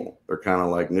necessarily evil. They're kind of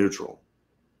like neutral.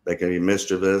 They can be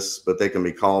mischievous, but they can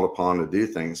be called upon to do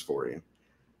things for you.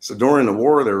 So during the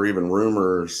war, there were even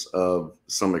rumors of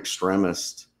some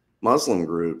extremist Muslim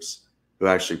groups who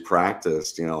actually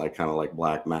practiced, you know, like kind of like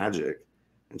black magic,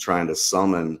 and trying to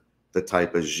summon the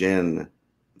type of jinn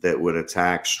that would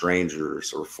attack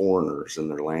strangers or foreigners in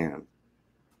their land.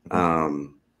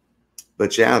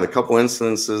 But yeah, the couple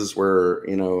instances where,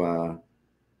 you know,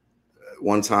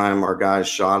 one time our guys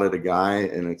shot at a guy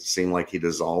and it seemed like he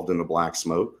dissolved into black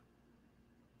smoke.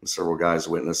 And several guys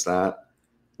witnessed that.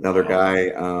 Another guy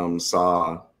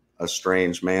saw a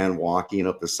strange man walking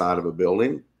up the side of a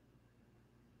building,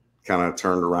 kind of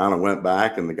turned around and went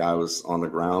back, and the guy was on the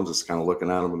ground just kind of looking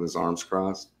at him with his arms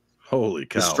crossed. Holy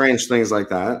cow. Just strange things like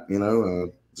that, you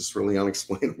know, just really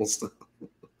unexplainable stuff.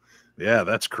 Yeah,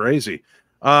 that's crazy.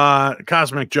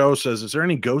 Cosmic Joe says, is there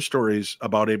any ghost stories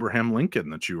about Abraham Lincoln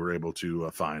that you were able to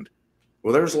find?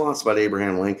 Well, there's lots about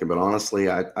Abraham Lincoln, but honestly,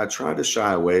 I try to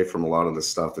shy away from a lot of the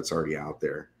stuff that's already out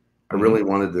there. I really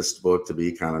wanted this book to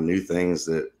be kind of new things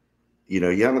that, you know,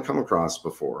 you haven't come across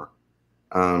before.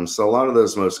 So a lot of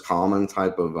those most common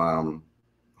type of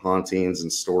hauntings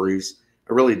and stories,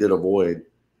 I really did avoid.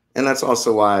 And that's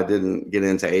also why I didn't get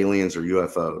into aliens or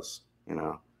UFOs, you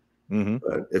know.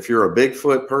 But if you're a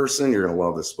Bigfoot person, you're going to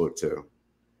love this book too.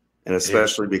 And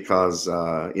especially because,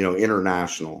 you know,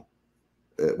 international.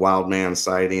 Wild man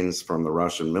sightings from the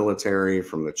Russian military,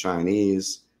 from the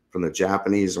Chinese, from the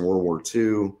Japanese in World War II.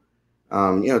 You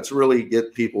know, to really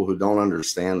get people who don't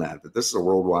understand that this is a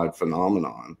worldwide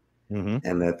phenomenon,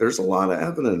 and that there's a lot of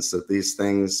evidence that these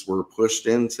things were pushed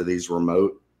into these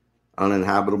remote,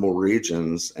 uninhabitable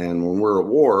regions. And when we're at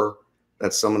war,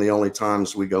 that's some of the only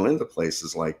times we go into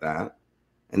places like that.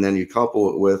 And then you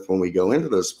couple it with when we go into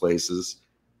those places,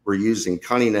 we're using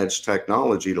cutting edge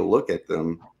technology to look at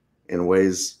them in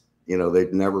ways, you know,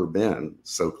 they've never been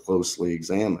so closely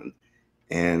examined.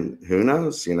 And who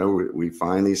knows, you know, we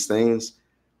find these things,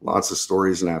 lots of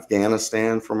stories in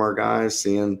Afghanistan from our guys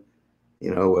seeing,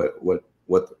 you know,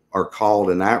 what are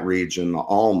called in that region, the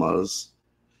Almas,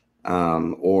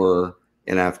 or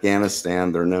in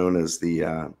Afghanistan, they're known as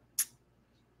the,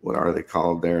 what are they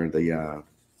called there? The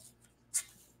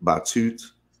Batut.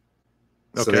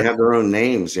 Okay. So they have their own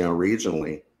names, you know,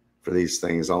 regionally for these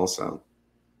things also.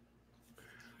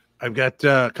 I've got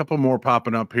a couple more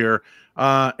popping up here.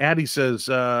 Addie says,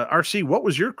 RC, what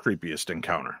was your creepiest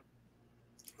encounter?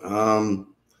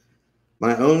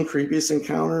 My own creepiest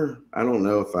encounter? I don't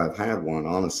know if I've had one,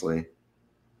 honestly.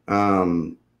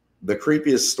 The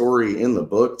creepiest story in the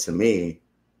book to me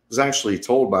was actually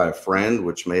told by a friend,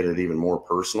 which made it even more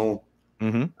personal.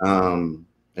 And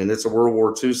it's a World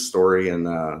War II story.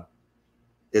 And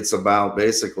it's about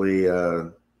basically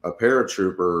a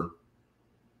paratrooper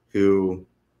who,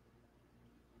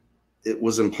 it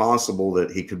was impossible that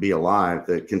he could be alive,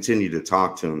 that continued to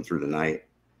talk to him through the night.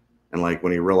 And like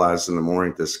when he realized in the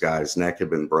morning this guy's neck had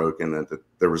been broken, that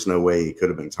there was no way he could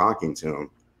have been talking to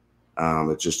him,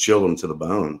 it just chilled him to the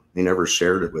bone. He never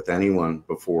shared it with anyone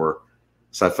before.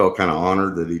 So I felt kind of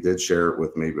honored that he did share it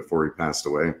with me before he passed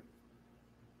away.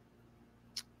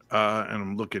 And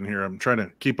I'm looking here. I'm trying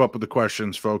to keep up with the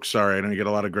questions, folks. Sorry, I know you get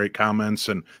a lot of great comments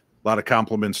and a lot of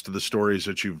compliments to the stories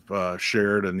that you've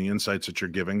shared and the insights that you're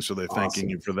giving. So they're thanking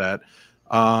you for that.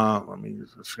 I'm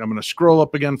going to scroll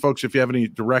up again, folks. If you have any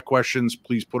direct questions,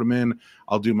 please put them in.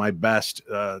 I'll do my best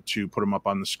to put them up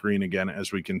on the screen again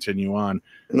as we continue on.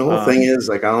 And the whole thing is,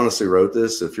 like, I honestly wrote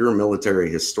this. If you're a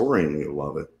military historian, you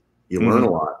love it. You learn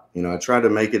a lot. You know, I try to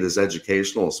make it as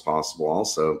educational as possible.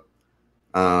 Also,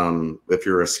 if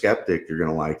you're a skeptic, you're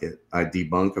going to like it. I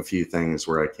debunk a few things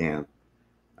where I can.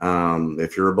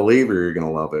 If you're a believer, you're going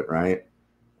to love it, right?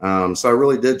 So I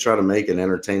really did try to make an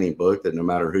entertaining book that no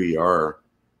matter who you are,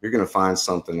 you're going to find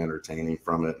something entertaining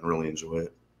from it and really enjoy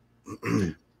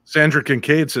it. Sandra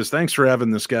Kincaid says, thanks for having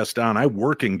this guest on. I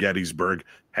work in Gettysburg.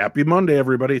 Happy Monday,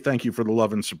 everybody. Thank you for the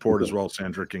love and support as well,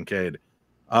 Sandra Kincaid.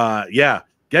 Yeah,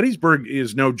 Gettysburg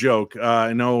is no joke.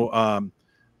 I know,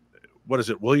 what is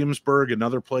it, Williamsburg,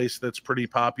 another place that's pretty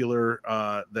popular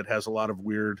that has a lot of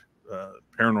weird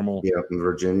paranormal in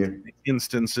Virginia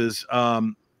instances.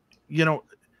 You know,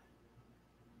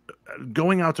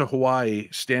 going out to Hawaii,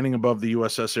 standing above the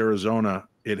USS Arizona,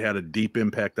 it had a deep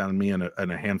impact on me and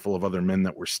a handful of other men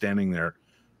that were standing there.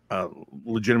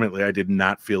 Legitimately, I did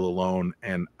not feel alone,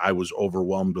 and I was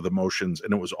overwhelmed with emotions.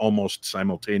 And it was almost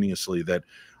simultaneously that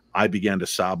I began to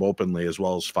sob openly, as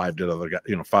well as five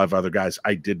other guys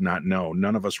I did not know.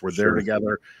 None of us were there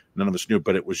together. None of us knew,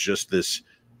 but it was just this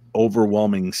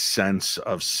overwhelming sense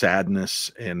of sadness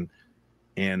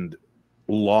and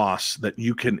loss that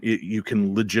you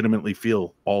can legitimately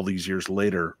feel all these years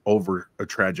later over a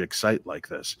tragic sight like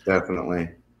this. Definitely.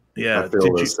 Yeah. I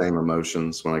feel those same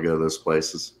emotions when I go to those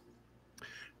places.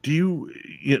 Do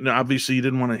you know, obviously you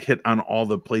didn't want to hit on all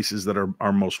the places that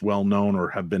are most well known or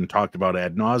have been talked about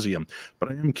ad nauseum,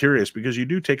 but I am curious because you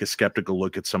do take a skeptical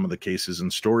look at some of the cases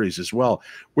and stories as well.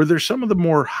 Were there some of the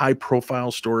more high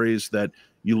profile stories that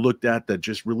you looked at that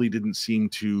just really didn't seem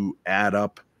to add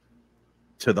up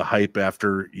to the hype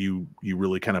after you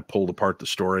really kind of pulled apart the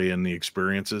story and the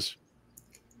experiences?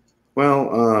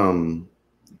 Well,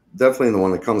 definitely the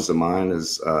one that comes to mind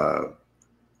is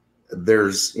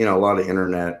there's, you know, a lot of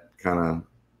internet kind of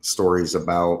stories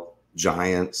about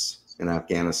giants in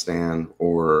Afghanistan,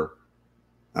 or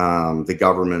the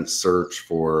government's search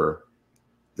for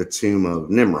the tomb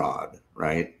of Nimrod,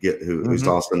 right? Who's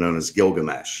also known as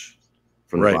Gilgamesh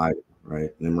from the Bible, right?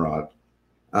 Nimrod.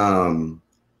 And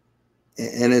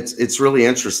it's really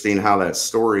interesting how that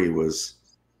story was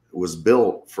was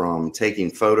built from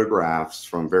taking photographs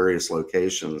from various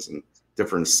locations and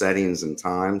different settings and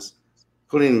times,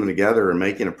 putting them together and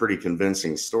making a pretty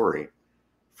convincing story,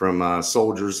 from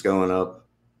soldiers going up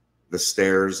the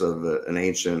stairs of an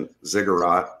ancient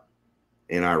ziggurat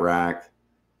in Iraq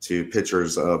to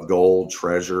pictures of gold,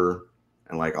 treasure,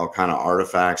 and like all kind of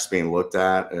artifacts being looked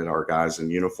at our guys in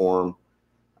uniform,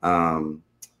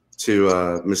 to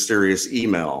a mysterious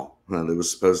email that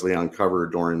was supposedly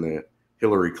uncovered during the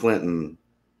Hillary Clinton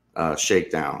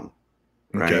shakedown,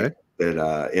 right? Okay.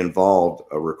 That involved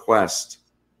a request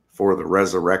for the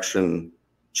resurrection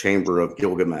chamber of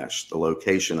Gilgamesh, the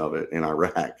location of it in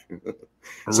Iraq.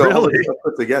 So really? all this stuff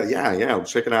put together, yeah,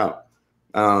 check it out.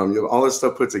 All this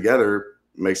stuff put together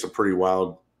makes a pretty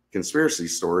wild conspiracy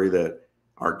story that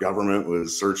our government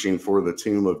was searching for the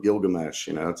tomb of Gilgamesh,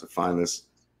 to find this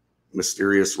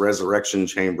mysterious resurrection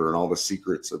chamber and all the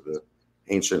secrets of the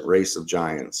ancient race of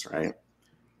giants, right?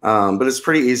 But it's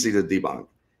pretty easy to debunk.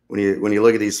 When you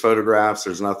look at these photographs,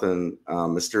 there's nothing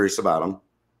mysterious about them.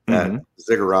 That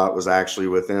ziggurat was actually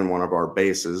within one of our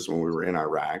bases when we were in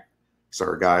Iraq. So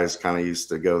our guys kind of used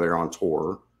to go there on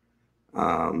tour.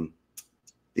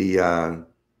 The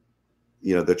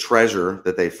treasure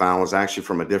that they found was actually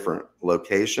from a different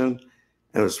location.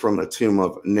 It was from the tomb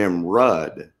of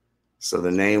Nimrud. So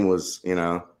the name was,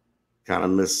 kind of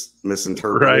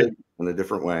misinterpreted in a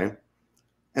different way.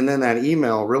 And then that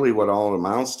email, really what all it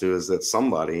amounts to is that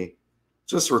somebody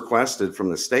just requested from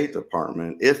the State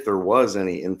Department if there was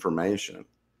any information.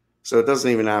 So it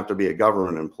doesn't even have to be a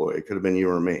government employee. It could have been you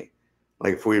or me.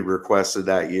 Like if we had requested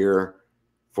that year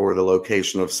for the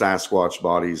location of Sasquatch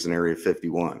bodies in Area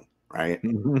 51, right?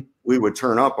 We would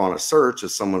turn up on a search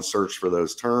if someone searched for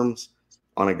those terms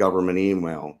on a government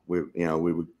email. We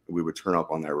would turn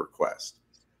up on their request.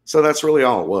 So that's really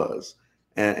all it was.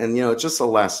 And it's just a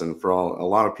lesson for a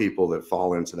lot of people that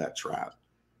fall into that trap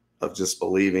of just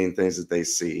believing things that they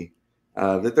see,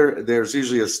 that there's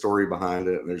usually a story behind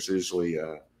it. And there's usually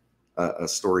a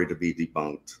story to be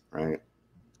debunked.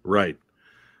 Right.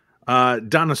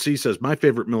 Donna C says, my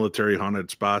favorite military haunted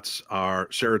spots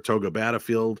are Saratoga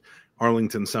Battlefield,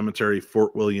 Arlington Cemetery,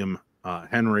 Fort William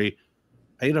Henry.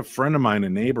 I had a friend of mine, a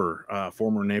neighbor,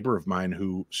 former neighbor of mine,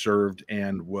 who served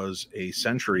and was a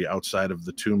sentry outside of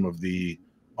the tomb of the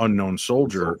unknown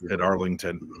soldier at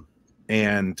Arlington.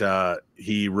 And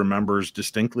he remembers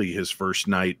distinctly his first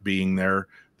night being there.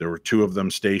 There were two of them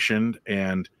stationed,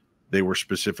 and they were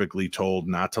specifically told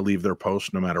not to leave their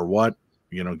post no matter what,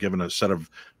 given a set of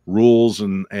rules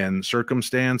and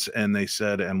circumstance. And they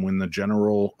said, and when the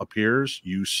general appears,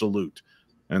 you salute.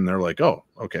 And they're like, oh,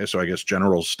 okay, so I guess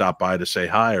generals stop by to say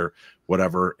hi or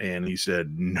whatever. And he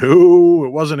said, no,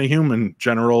 it wasn't a human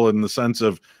general in the sense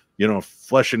of,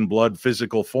 flesh and blood,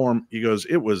 physical form. He goes,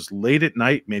 it was late at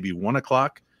night, maybe 1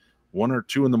 o'clock, 1 or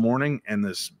 2 in the morning. And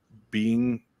this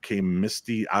being came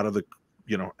misty out of the,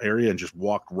 area and just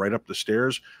walked right up the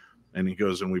stairs. And he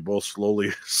goes, and we both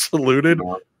slowly saluted.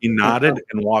 He nodded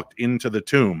and walked into the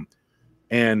tomb.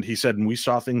 And he said, and we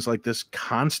saw things like this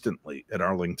constantly at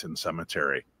Arlington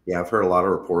Cemetery. Yeah, I've heard a lot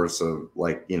of reports of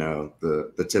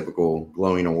the typical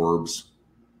glowing orbs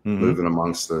moving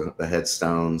amongst the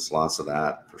headstones. Lots of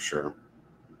that for sure.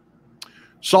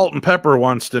 Salt and Pepper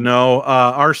wants to know,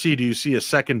 RC, do you see a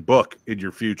second book in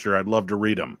your future? I'd love to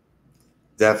read them.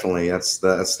 Definitely. That's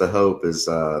the hope, is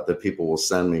that people will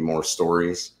send me more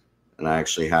stories. And I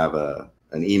actually have an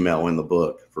email in the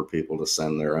book for people to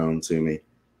send their own to me.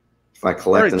 If I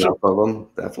collect enough of them,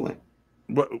 definitely.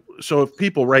 So if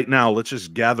people right now, let's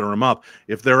just gather them up.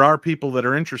 If there are people that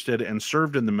are interested and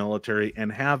served in the military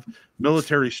and have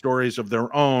military stories of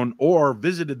their own, or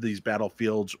visited these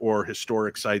battlefields or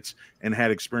historic sites and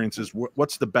had experiences,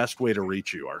 what's the best way to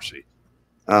reach you, RC?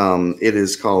 It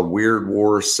is called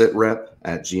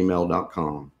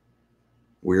weirdwarsitrep@gmail.com.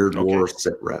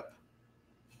 Weirdwarsitrep.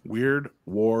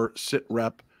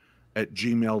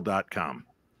 Weirdwarsitrep@gmail.com.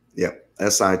 Yep.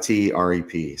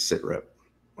 SITREP, sitrep.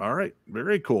 All right.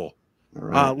 Very cool. All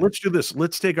right. Let's do this.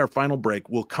 Let's take our final break.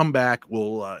 We'll come back.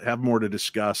 We'll have more to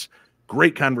discuss.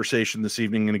 Great conversation this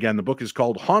evening. And again, the book is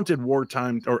called Haunted War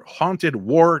Tales.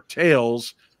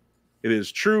 It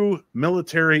is true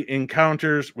military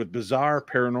encounters with bizarre,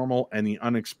 paranormal, and the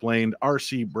unexplained.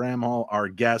 RC Bramhall, our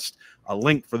guest. A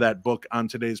link for that book on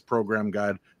today's program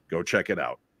guide. Go check it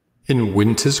out. In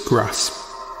Winter's Grasp,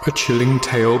 a chilling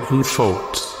tale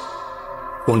unfolds.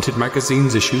 Wanted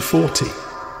Magazine's issue 40.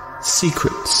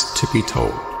 Secrets to be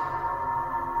told.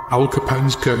 Al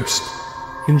Capone's ghost,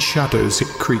 in shadows it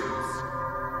creeps.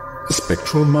 A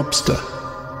spectral mobster,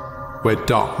 where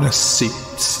darkness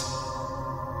seeps.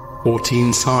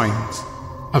 14 signs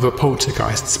of a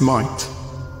poltergeist's might.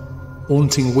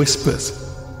 haunting whispers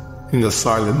in the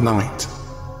silent night.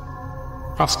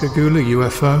 Pascagoula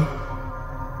UFO,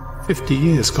 50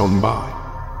 years gone by.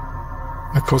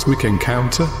 A cosmic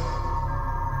encounter,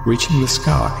 reaching the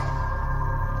sky.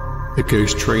 The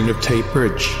ghost train of Tate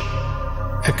Bridge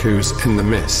echoes in the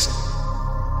mist.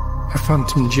 A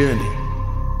phantom journey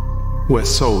where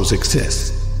souls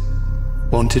exist.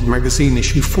 Wanted Magazine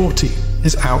issue 40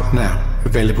 is out now,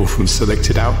 available from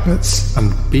selected outlets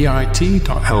and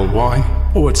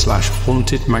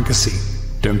bit.ly/haunted magazine.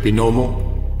 Don't be normal,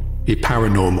 be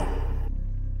paranormal.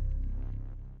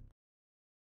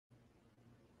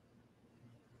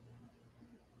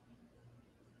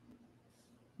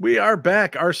 We are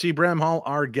back. R.C. Bramhall,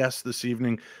 our guest this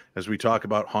evening, as we talk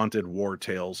about haunted war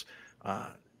tales.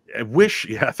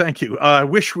 Thank you. I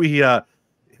wish we had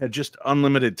just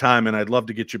unlimited time, and I'd love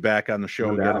to get you back on the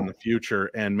show again in the future,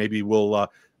 and maybe we'll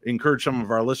encourage some of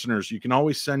our listeners. You can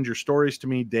always send your stories to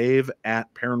me,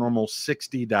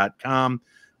 dave@paranormal60.com.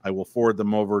 I will forward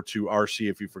them over to RC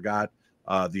if you forgot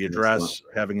the address,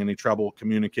 having any trouble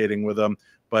communicating with them.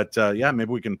 But yeah,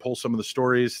 maybe we can pull some of the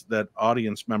stories that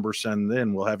audience members send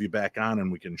in. We'll have you back on,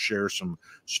 and we can share some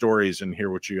stories and hear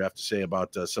what you have to say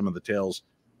about some of the tales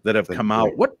that have come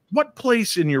out. What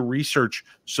place in your research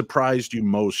surprised you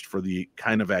most for the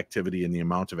kind of activity and the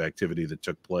amount of activity that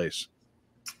took place?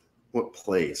 What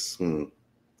place? Abu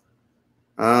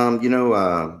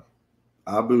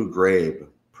Ghraib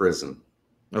prison.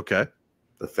 Okay.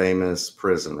 The famous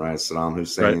prison, right? Saddam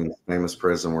Hussein's famous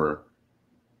prison, where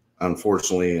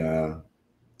unfortunately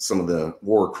some of the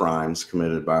war crimes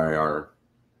committed by our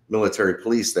military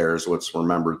police there is what's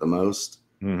remembered the most.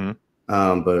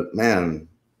 But man,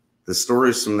 the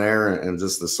stories from there and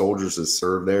just the soldiers that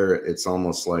served there, it's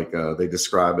almost like they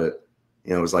describe it,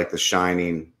 it was like The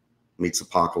Shining meets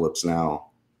Apocalypse Now.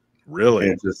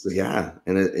 Really? And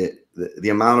the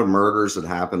amount of murders that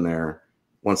happened there,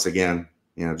 once again,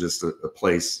 just a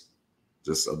place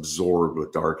just absorbed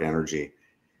with dark energy.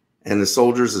 And the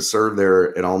soldiers that served there,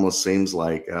 it almost seems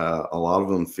like a lot of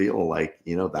them feel like,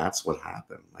 that's what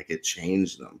happened. Like it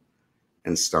changed them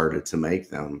and started to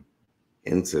make them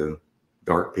into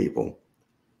dark people.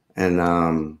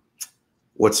 And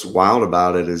what's wild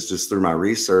about it is just through my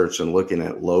research and looking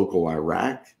at local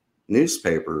Iraq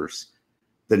newspapers,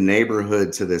 the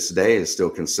neighborhood to this day is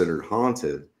still considered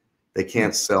haunted. They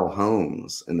can't sell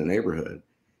homes in the neighborhood.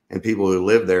 And people who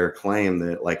live there claim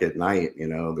that, like at night,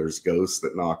 there's ghosts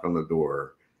that knock on the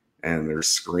door and there's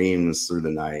screams through the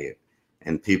night.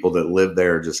 And people that live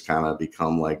there just kind of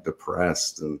become like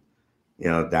depressed and,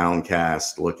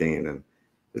 downcast looking. And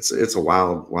it's a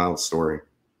wild, wild story.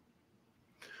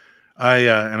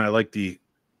 I like the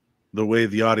way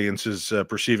the audience is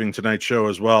perceiving tonight's show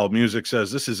as well. Music says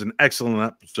this is an excellent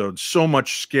episode. So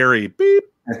much scary beep.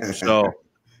 So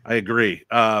I agree.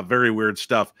 Very weird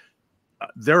stuff.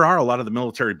 There are a lot of the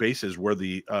military bases where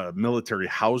the military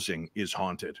housing is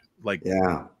haunted.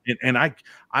 And I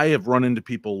have run into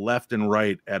people left and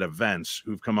right at events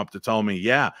who've come up to tell me,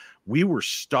 yeah, we were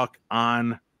stuck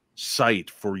on site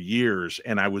for years,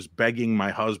 and I was begging my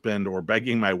husband or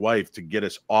begging my wife to get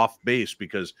us off base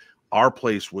because our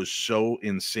place was so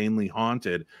insanely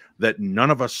haunted that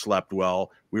none of us slept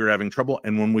well. We were having trouble.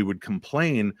 And when we would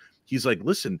complain, he's like,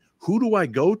 listen, who do I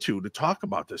go to talk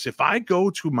about this? If I go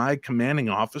to my commanding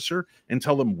officer and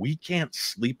tell them we can't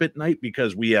sleep at night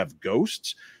because we have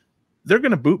ghosts, they're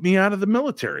going to boot me out of the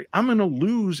military. I'm going to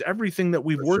lose everything that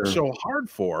we've worked so hard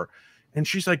for. And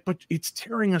she's like, but it's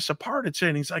tearing us apart.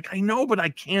 And he's like, I know, but I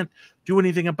can't do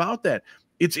anything about that.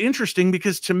 It's interesting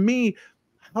because to me,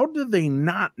 how do they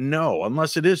not know?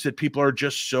 Unless it is that people are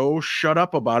just so shut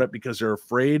up about it because they're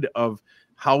afraid of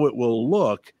how it will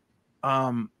look.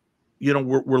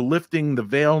 We're lifting the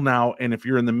veil now. And if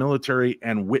you're in the military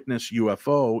and witness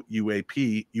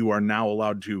UAP, you are now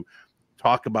allowed to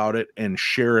talk about it and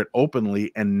share it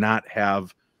openly and not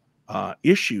have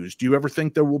issues. Do you ever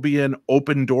think there will be an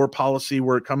open door policy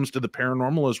where it comes to the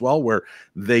paranormal as well, where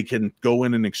they can go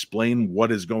in and explain what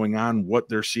is going on, what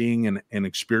they're seeing and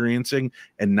experiencing,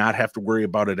 and not have to worry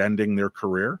about it ending their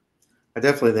career? I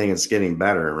definitely think it's getting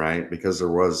better, right? Because there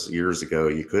was years ago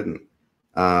you couldn't.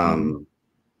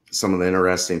 Some of the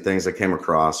interesting things I came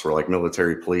across were like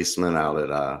military policemen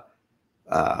out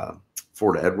at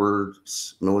Fort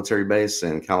Edwards military base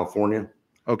in California.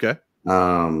 Okay.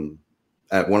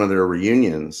 At one of their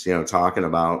reunions, talking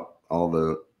about all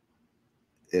the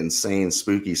insane,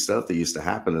 spooky stuff that used to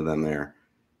happen to them there.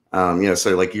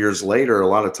 So like years later, a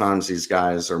lot of times these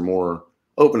guys are more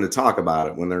open to talk about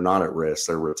it when they're not at risk,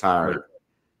 they're retired. Right.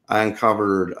 I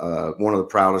uncovered one of the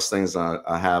proudest things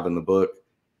I have in the book.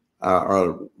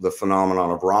 or the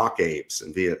phenomenon of rock apes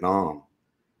in Vietnam,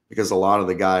 because a lot of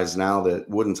the guys now that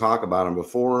wouldn't talk about them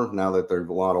before, now that they're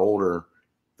a lot older,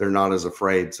 they're not as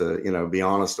afraid to, be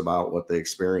honest about what they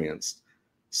experienced.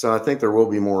 So I think there will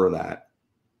be more of that.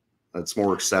 It's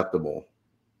more acceptable.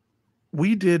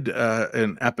 We did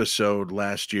an episode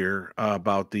last year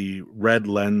about the red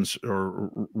lens or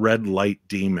red light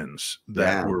demons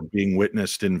that were being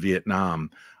witnessed in Vietnam.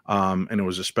 And it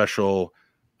was a special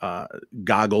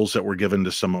goggles that were given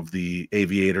to some of the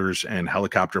aviators and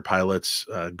helicopter pilots,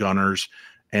 gunners,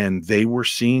 and they were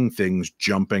seeing things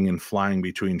jumping and flying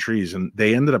between trees. And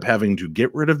they ended up having to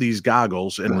get rid of these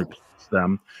goggles and replace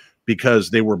them because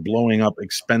they were blowing up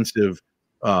expensive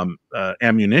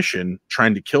ammunition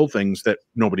trying to kill things that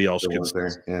nobody else could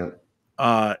see.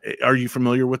 Are you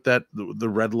familiar with that, the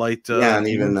red light? And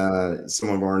even some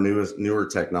of our newer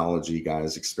technology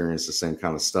guys experience the same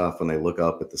kind of stuff when they look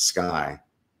up at the sky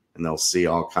and they'll see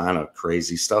all kind of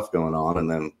crazy stuff going on, and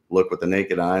then look with the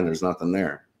naked eye and there's nothing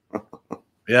there.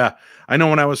 Yeah, I know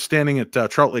when I was standing at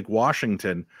Trout Lake,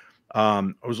 Washington,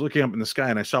 I was looking up in the sky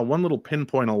and I saw one little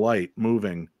pinpoint of light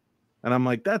moving. And I'm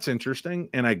like, that's interesting.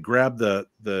 And I grabbed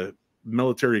the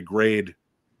military grade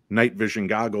night vision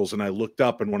goggles and I looked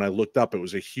up. And when I looked up, it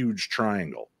was a huge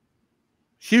triangle.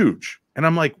 Huge. And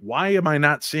I'm like, why am I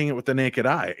not seeing it with the naked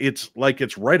eye? It's like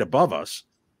it's right above us.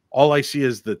 All I see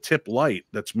is the tip light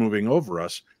that's moving over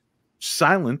us.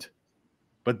 Silent,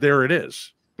 but there it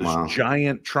is. This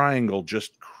giant triangle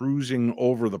just cruising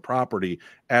over the property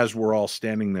as we're all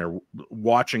standing there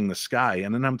watching the sky.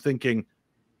 And then I'm thinking,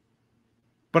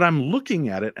 but I'm looking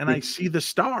at it and I see the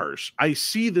stars. I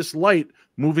see this light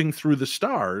moving through the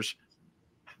stars.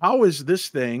 How is this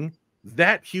thing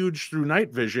that huge through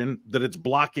night vision that it's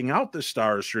blocking out the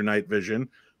stars through night vision?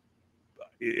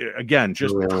 Again,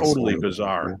 just totally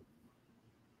bizarre.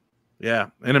 Yeah.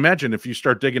 And imagine if you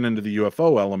start digging into the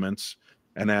UFO elements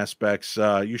and aspects,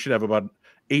 you should have about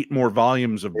 8 more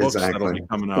volumes of books that'll be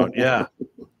coming out. Yeah.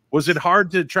 Was it hard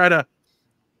to try to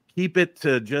keep it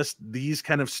to just these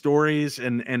kind of stories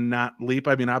and not leap?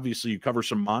 I mean, obviously you cover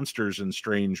some monsters and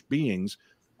strange beings.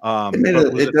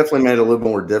 It definitely made it a little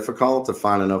more difficult to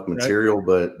find enough material,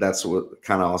 but that's what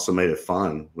kind of also made it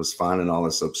fun, was finding all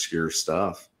this obscure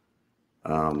stuff,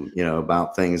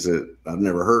 about things that I've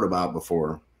never heard about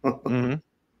before.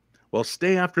 Well,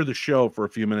 stay after the show for a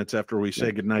few minutes after we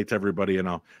say goodnight to everybody, and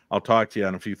I'll talk to you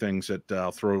on a few things that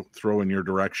I'll throw in your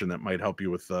direction that might help you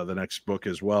with the next book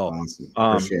as well. Awesome.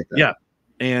 Appreciate that. Yeah,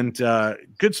 and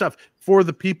good stuff for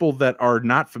the people that are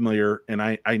not familiar. And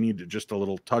I need just a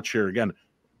little touch here again.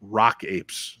 Rock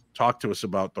apes. Talk to us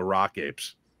about the rock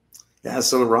apes. Yeah,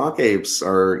 so the rock apes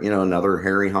are another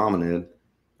hairy hominid.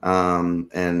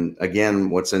 And again,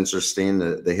 what's interesting,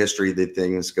 the history of the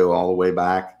things go all the way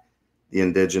back. The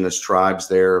indigenous tribes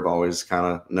there have always kind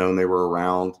of known they were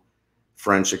around.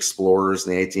 French explorers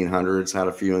in the 1800s had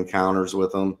a few encounters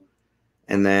with them.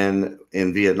 And then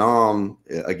in Vietnam,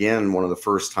 again, one of the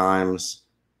first times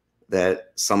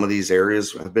that some of these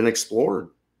areas have been explored.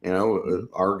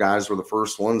 Our guys were the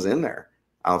first ones in there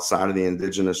outside of the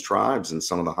indigenous tribes and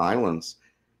some of the highlands,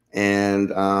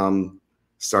 and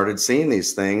started seeing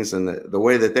these things. And the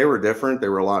way that they were different, they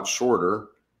were a lot shorter,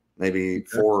 maybe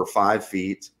 4 or 5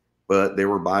 feet. But they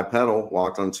were bipedal,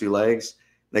 walked on 2 legs.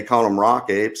 They called them rock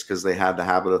apes because they had the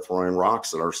habit of throwing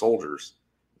rocks at our soldiers.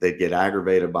 They'd get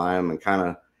aggravated by them and kind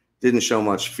of didn't show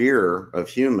much fear of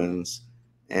humans,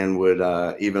 and would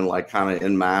even kind of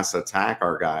en masse attack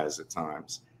our guys at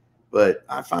times. But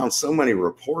I found so many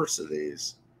reports of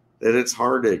these that it's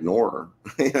hard to ignore.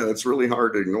 It's really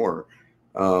hard to ignore.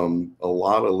 A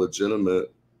lot of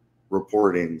legitimate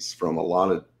reportings from a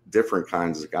lot of different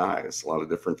kinds of guys, a lot of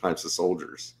different types of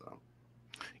soldiers. So.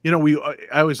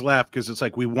 I always laugh because it's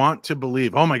like, we want to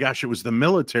believe, oh my gosh, it was the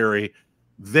military.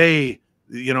 They,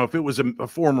 if it was a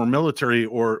former military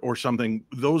or something,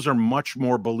 those are much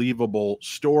more believable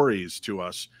stories to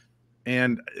us.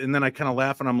 And then I kind of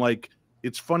laugh and I'm like,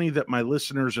 it's funny that my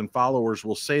listeners and followers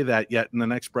will say that, yet in the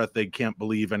next breath, they can't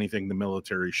believe anything the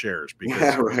military shares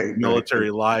because the military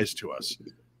lies to us.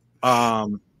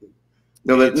 No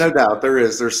doubt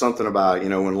there's something about,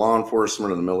 when law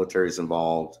enforcement and the military is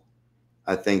involved,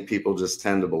 I think people just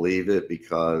tend to believe it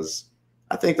because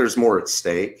I think there's more at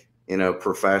stake,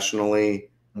 professionally,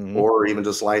 or even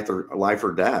just life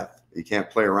or death. You can't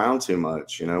play around too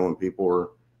much, when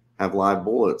people have live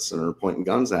bullets and are pointing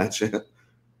guns at you.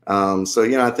 So,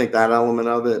 I think that element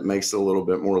of it makes it a little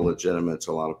bit more legitimate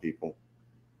to a lot of people.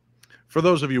 For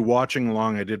those of you watching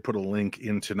along, I did put a link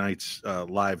in tonight's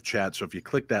live chat. So if you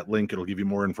click that link, it'll give you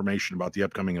more information about the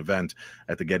upcoming event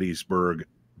at the Gettysburg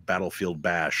Battlefield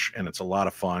Bash, and it's a lot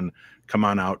of fun. Come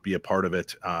on out, be a part of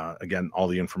it. Again, all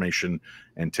the information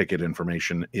and ticket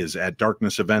information is at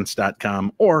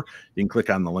darknessevents.com, or you can click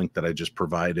on the link that I just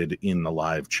provided in the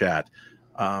live chat.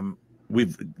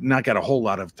 We've not got a whole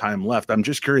lot of time left. I'm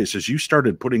just curious, as you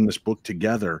started putting this book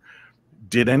together,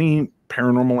 did any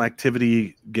paranormal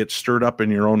activity get stirred up in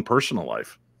your own personal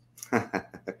life?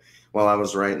 Well, I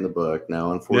was writing the book.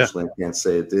 No, unfortunately, I can't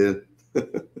say it did.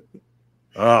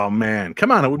 Oh man,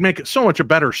 come on! It would make it so much a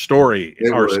better story.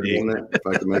 It would, wouldn't it, if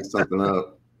I could make something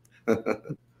up.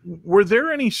 Were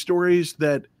there any stories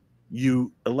that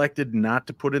you elected not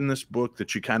to put in this book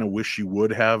that you kind of wish you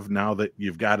would have, now that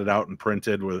you've got it out and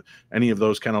printed? With any of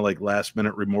those kind of like last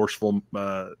minute remorseful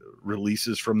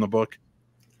releases from the book?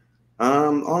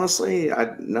 Honestly,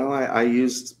 I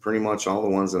used pretty much all the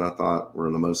ones that I thought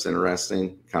were the most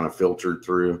interesting, kind of filtered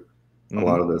through a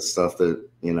lot of the stuff that,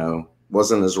 you know,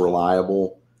 wasn't as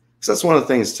reliable. Because that's one of the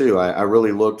things too. I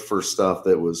really looked for stuff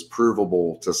that was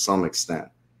provable to some extent,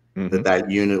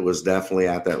 that unit was definitely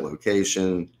at that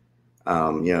location.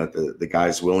 You know, the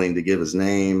guy's willing to give his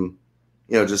name,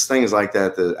 you know, just things like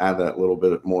that that add that little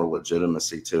bit more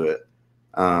legitimacy to it.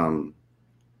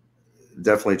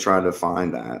 Definitely tried to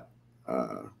find that.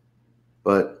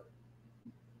 But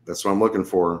that's what I'm looking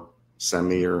for. Send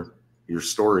me your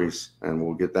stories and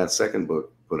we'll get that second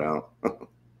book put out.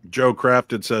 Joe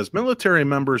Crafted says military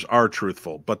members are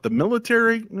truthful, but the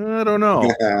military, I don't know.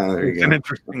 It's an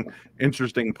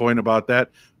interesting point about that.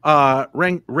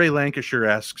 Ray Lancashire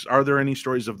asks, are there any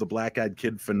stories of the black-eyed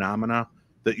kid phenomena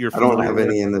that you're familiar with? I don't have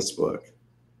any in this book.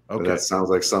 Okay. That sounds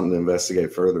like something to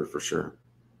investigate further for sure.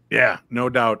 Yeah, no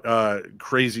doubt.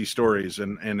 Crazy stories.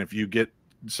 And if you get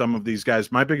some of these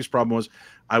guys, my biggest problem was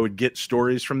I would get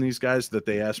stories from these guys that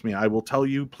they asked me, I will tell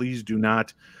you, please do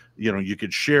not, you know, you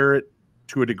could share it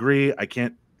to a degree. I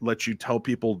can't let you tell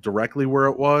people directly where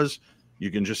it was.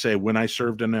 You can just say when I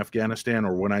served in Afghanistan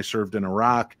or when I served in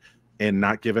Iraq, and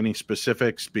not give any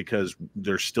specifics because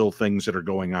there's still things that are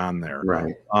going on there.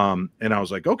 Right. And I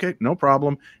was like, okay, no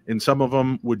problem. And some of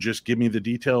them would just give me the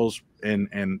details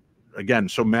and again,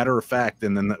 so matter of fact.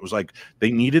 And then that was like,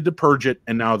 they needed to purge it.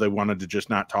 And now they wanted to just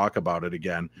not talk about it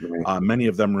again. Right. Many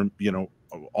of them, you know,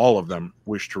 all of them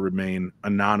wish to remain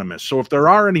anonymous. So if there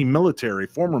are any military,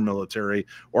 former military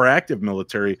or active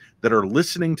military that are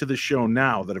listening to the show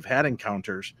now that have had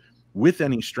encounters with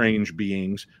any strange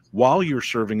beings while you're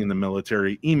serving in the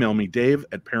military, email me,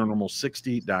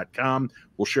 dave@paranormal60.com.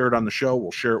 We'll share it on the show.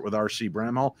 We'll share it with RC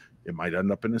Bramhall. It might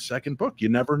end up in a second book. You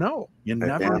never know. You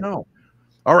never know.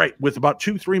 All right. With about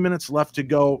 2-3 minutes left to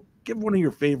go, give one of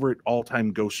your favorite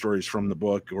all-time ghost stories from the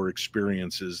book or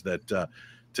experiences that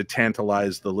to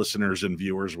tantalize the listeners and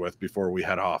viewers with before we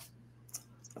head off.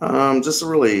 Just a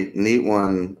really neat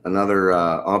one. Another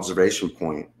observation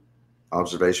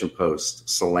post,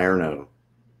 Salerno,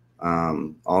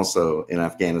 also in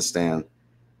Afghanistan.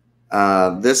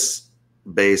 This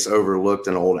base overlooked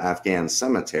an old Afghan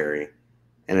cemetery,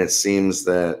 and it seems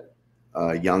that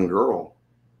a young girl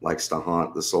likes to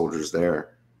haunt the soldiers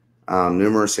there.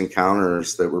 Numerous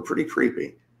encounters that were pretty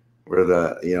creepy, where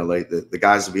the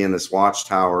guys would be in this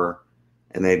watchtower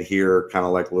and they'd hear kind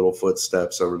of like little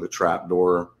footsteps over the trap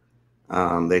door.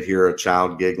 They'd hear a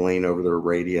child giggling over their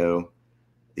radio.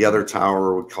 The other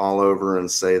tower would call over and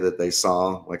say that they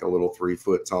saw like a little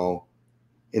 3-foot tall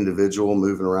individual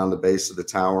moving around the base of the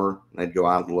tower. They'd go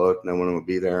out and look. No one would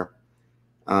be there.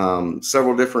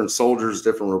 Several different soldiers,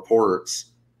 different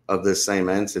reports of this same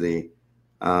entity.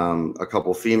 A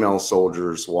couple female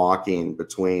soldiers walking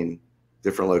between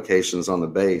different locations on the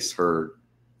base heard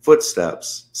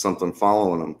footsteps, something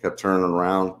following them, kept turning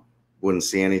around, wouldn't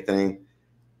see anything.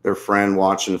 Their friend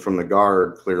watching from the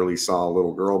guard clearly saw a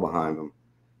little girl behind them,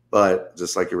 but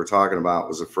just like you were talking about,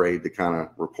 was afraid to kind of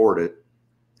report it,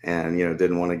 and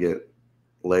didn't want to get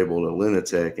labeled a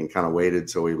lunatic, and kind of waited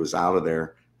till he was out of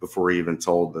there before he even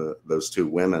told those two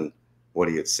women what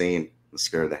he had seen, and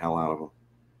scared the hell out of them.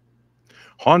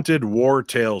 Haunted War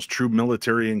Tales, True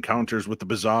Military Encounters with the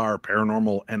Bizarre,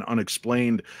 Paranormal, and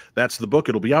Unexplained. That's the book.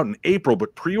 It'll be out in April,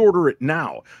 but pre-order it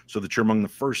now so that you're among the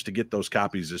first to get those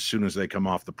copies as soon as they come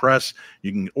off the press.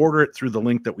 You can order it through the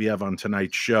link that we have on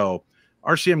tonight's show.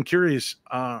 RC, I'm curious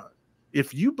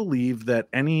if you believe that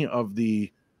any of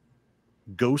the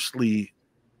ghostly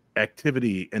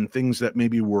activity and things that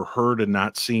maybe were heard and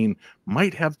not seen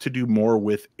might have to do more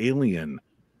with alien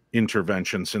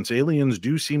intervention, since aliens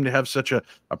do seem to have such a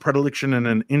predilection and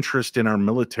an interest in our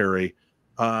military.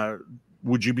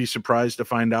 Would you be surprised to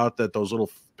find out that those little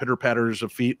pitter patters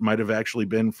of feet might have actually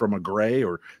been from a gray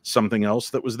or something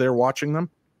else that was there watching them?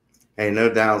 Hey, no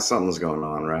doubt something's going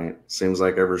on, right? Seems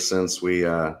like ever since we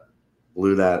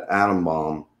blew that atom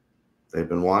bomb, they've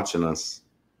been watching us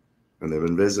and they've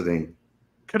been visiting.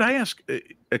 Could I ask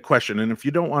a question? And if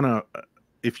you don't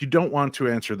want to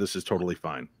answer, this is totally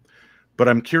fine. But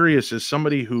I'm curious, as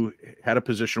somebody who had a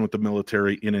position with the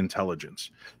military in intelligence,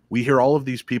 we hear all of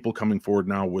these people coming forward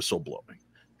now whistleblowing,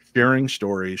 sharing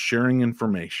stories, sharing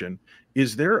information.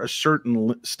 Is there a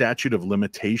certain statute of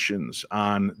limitations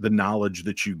on the knowledge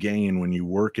that you gain when you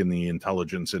work in the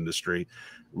intelligence industry?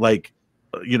 Like,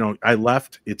 I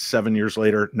left, it's 7 years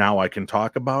later, now I can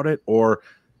talk about it? Or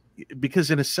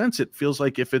because in a sense, it feels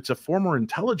like if it's a former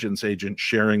intelligence agent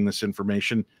sharing this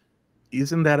information,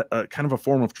 isn't that a kind of a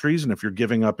form of treason if you're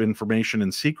giving up information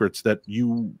and secrets that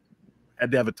you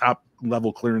had to have a top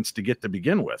level clearance to get to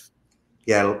begin with?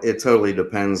 Yeah, it totally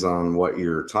depends on what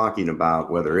you're talking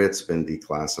about, whether it's been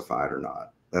declassified or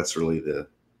not. That's really the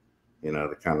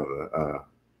kind of the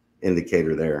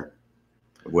indicator there,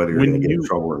 whether you're going to get in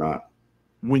trouble or not.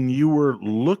 When you were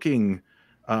looking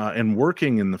and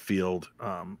working in the field,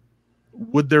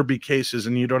 would there be cases,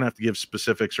 and you don't have to give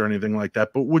specifics or anything like that,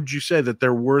 but would you say that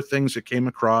there were things that came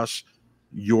across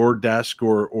your desk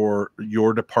or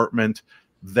your department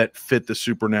that fit the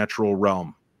supernatural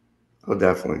realm? Oh,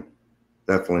 definitely.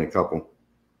 Definitely a couple.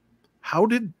 How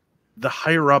did the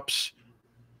higher ups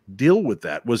deal with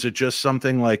that? Was it just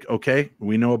something like, okay,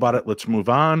 we know about it, let's move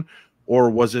on? Or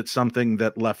was it something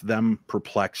that left them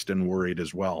perplexed and worried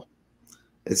as well?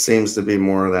 It seems to be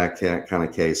more of that kind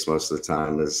of case most of the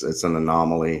time. It's an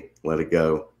anomaly. Let it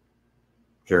go.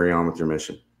 Carry on with your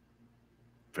mission.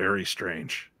 Very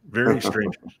strange. Very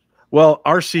strange. Well,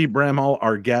 R.C. Bramhall,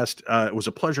 our guest, it was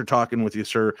a pleasure talking with you,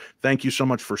 sir. Thank you so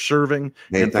much for serving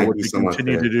and for what you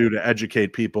continue to do to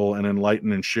educate people and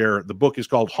enlighten and share. The book is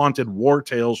called Haunted War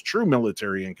Tales, True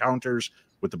Military Encounters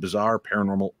with the Bizarre,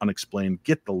 Paranormal, Unexplained.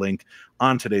 Get the link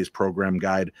on today's program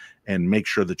guide and make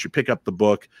sure that you pick up the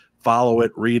book, follow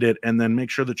it, read it, and then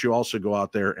make sure that you also go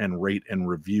out there and rate and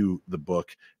review the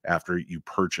book after you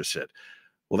purchase it.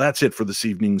 Well, that's it for this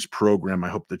evening's program. I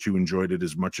hope that you enjoyed it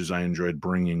as much as I enjoyed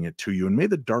bringing it to you. And may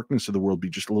the darkness of the world be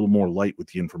just a little more light with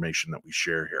the information that we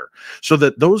share here. So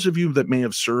that those of you that may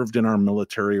have served in our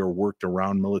military or worked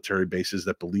around military bases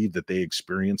that believe that they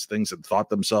experienced things and thought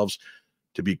themselves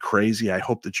to be crazy, I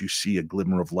hope that you see a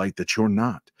glimmer of light that you're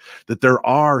not, that there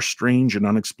are strange and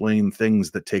unexplained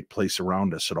things that take place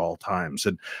around us at all times.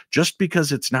 And just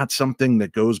because it's not something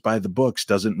that goes by the books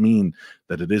doesn't mean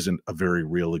that it isn't a very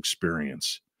real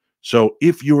experience. So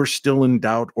if you're still in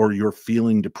doubt or you're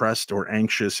feeling depressed or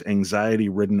anxious, anxiety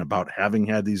ridden about having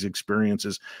had these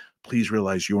experiences, please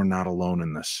realize you're not alone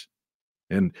in this.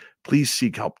 And please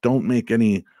seek help. Don't make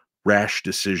any rash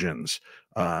decisions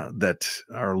that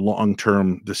are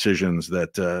long-term decisions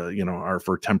that are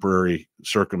for temporary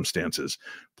circumstances.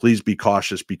 Please be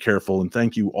cautious, be careful, and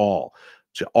thank you all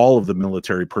to all of the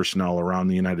military personnel around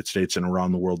the United States and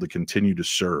around the world that continue to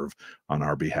serve on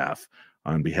our behalf.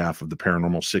 On behalf of the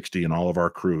Paranormal 60 and all of our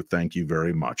crew, thank you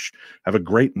very much. Have a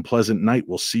great and pleasant night.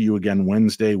 We'll see you again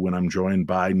Wednesday when I'm joined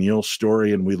by Neil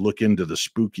Story and we look into the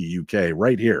spooky UK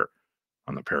right here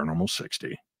on the Paranormal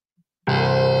 60.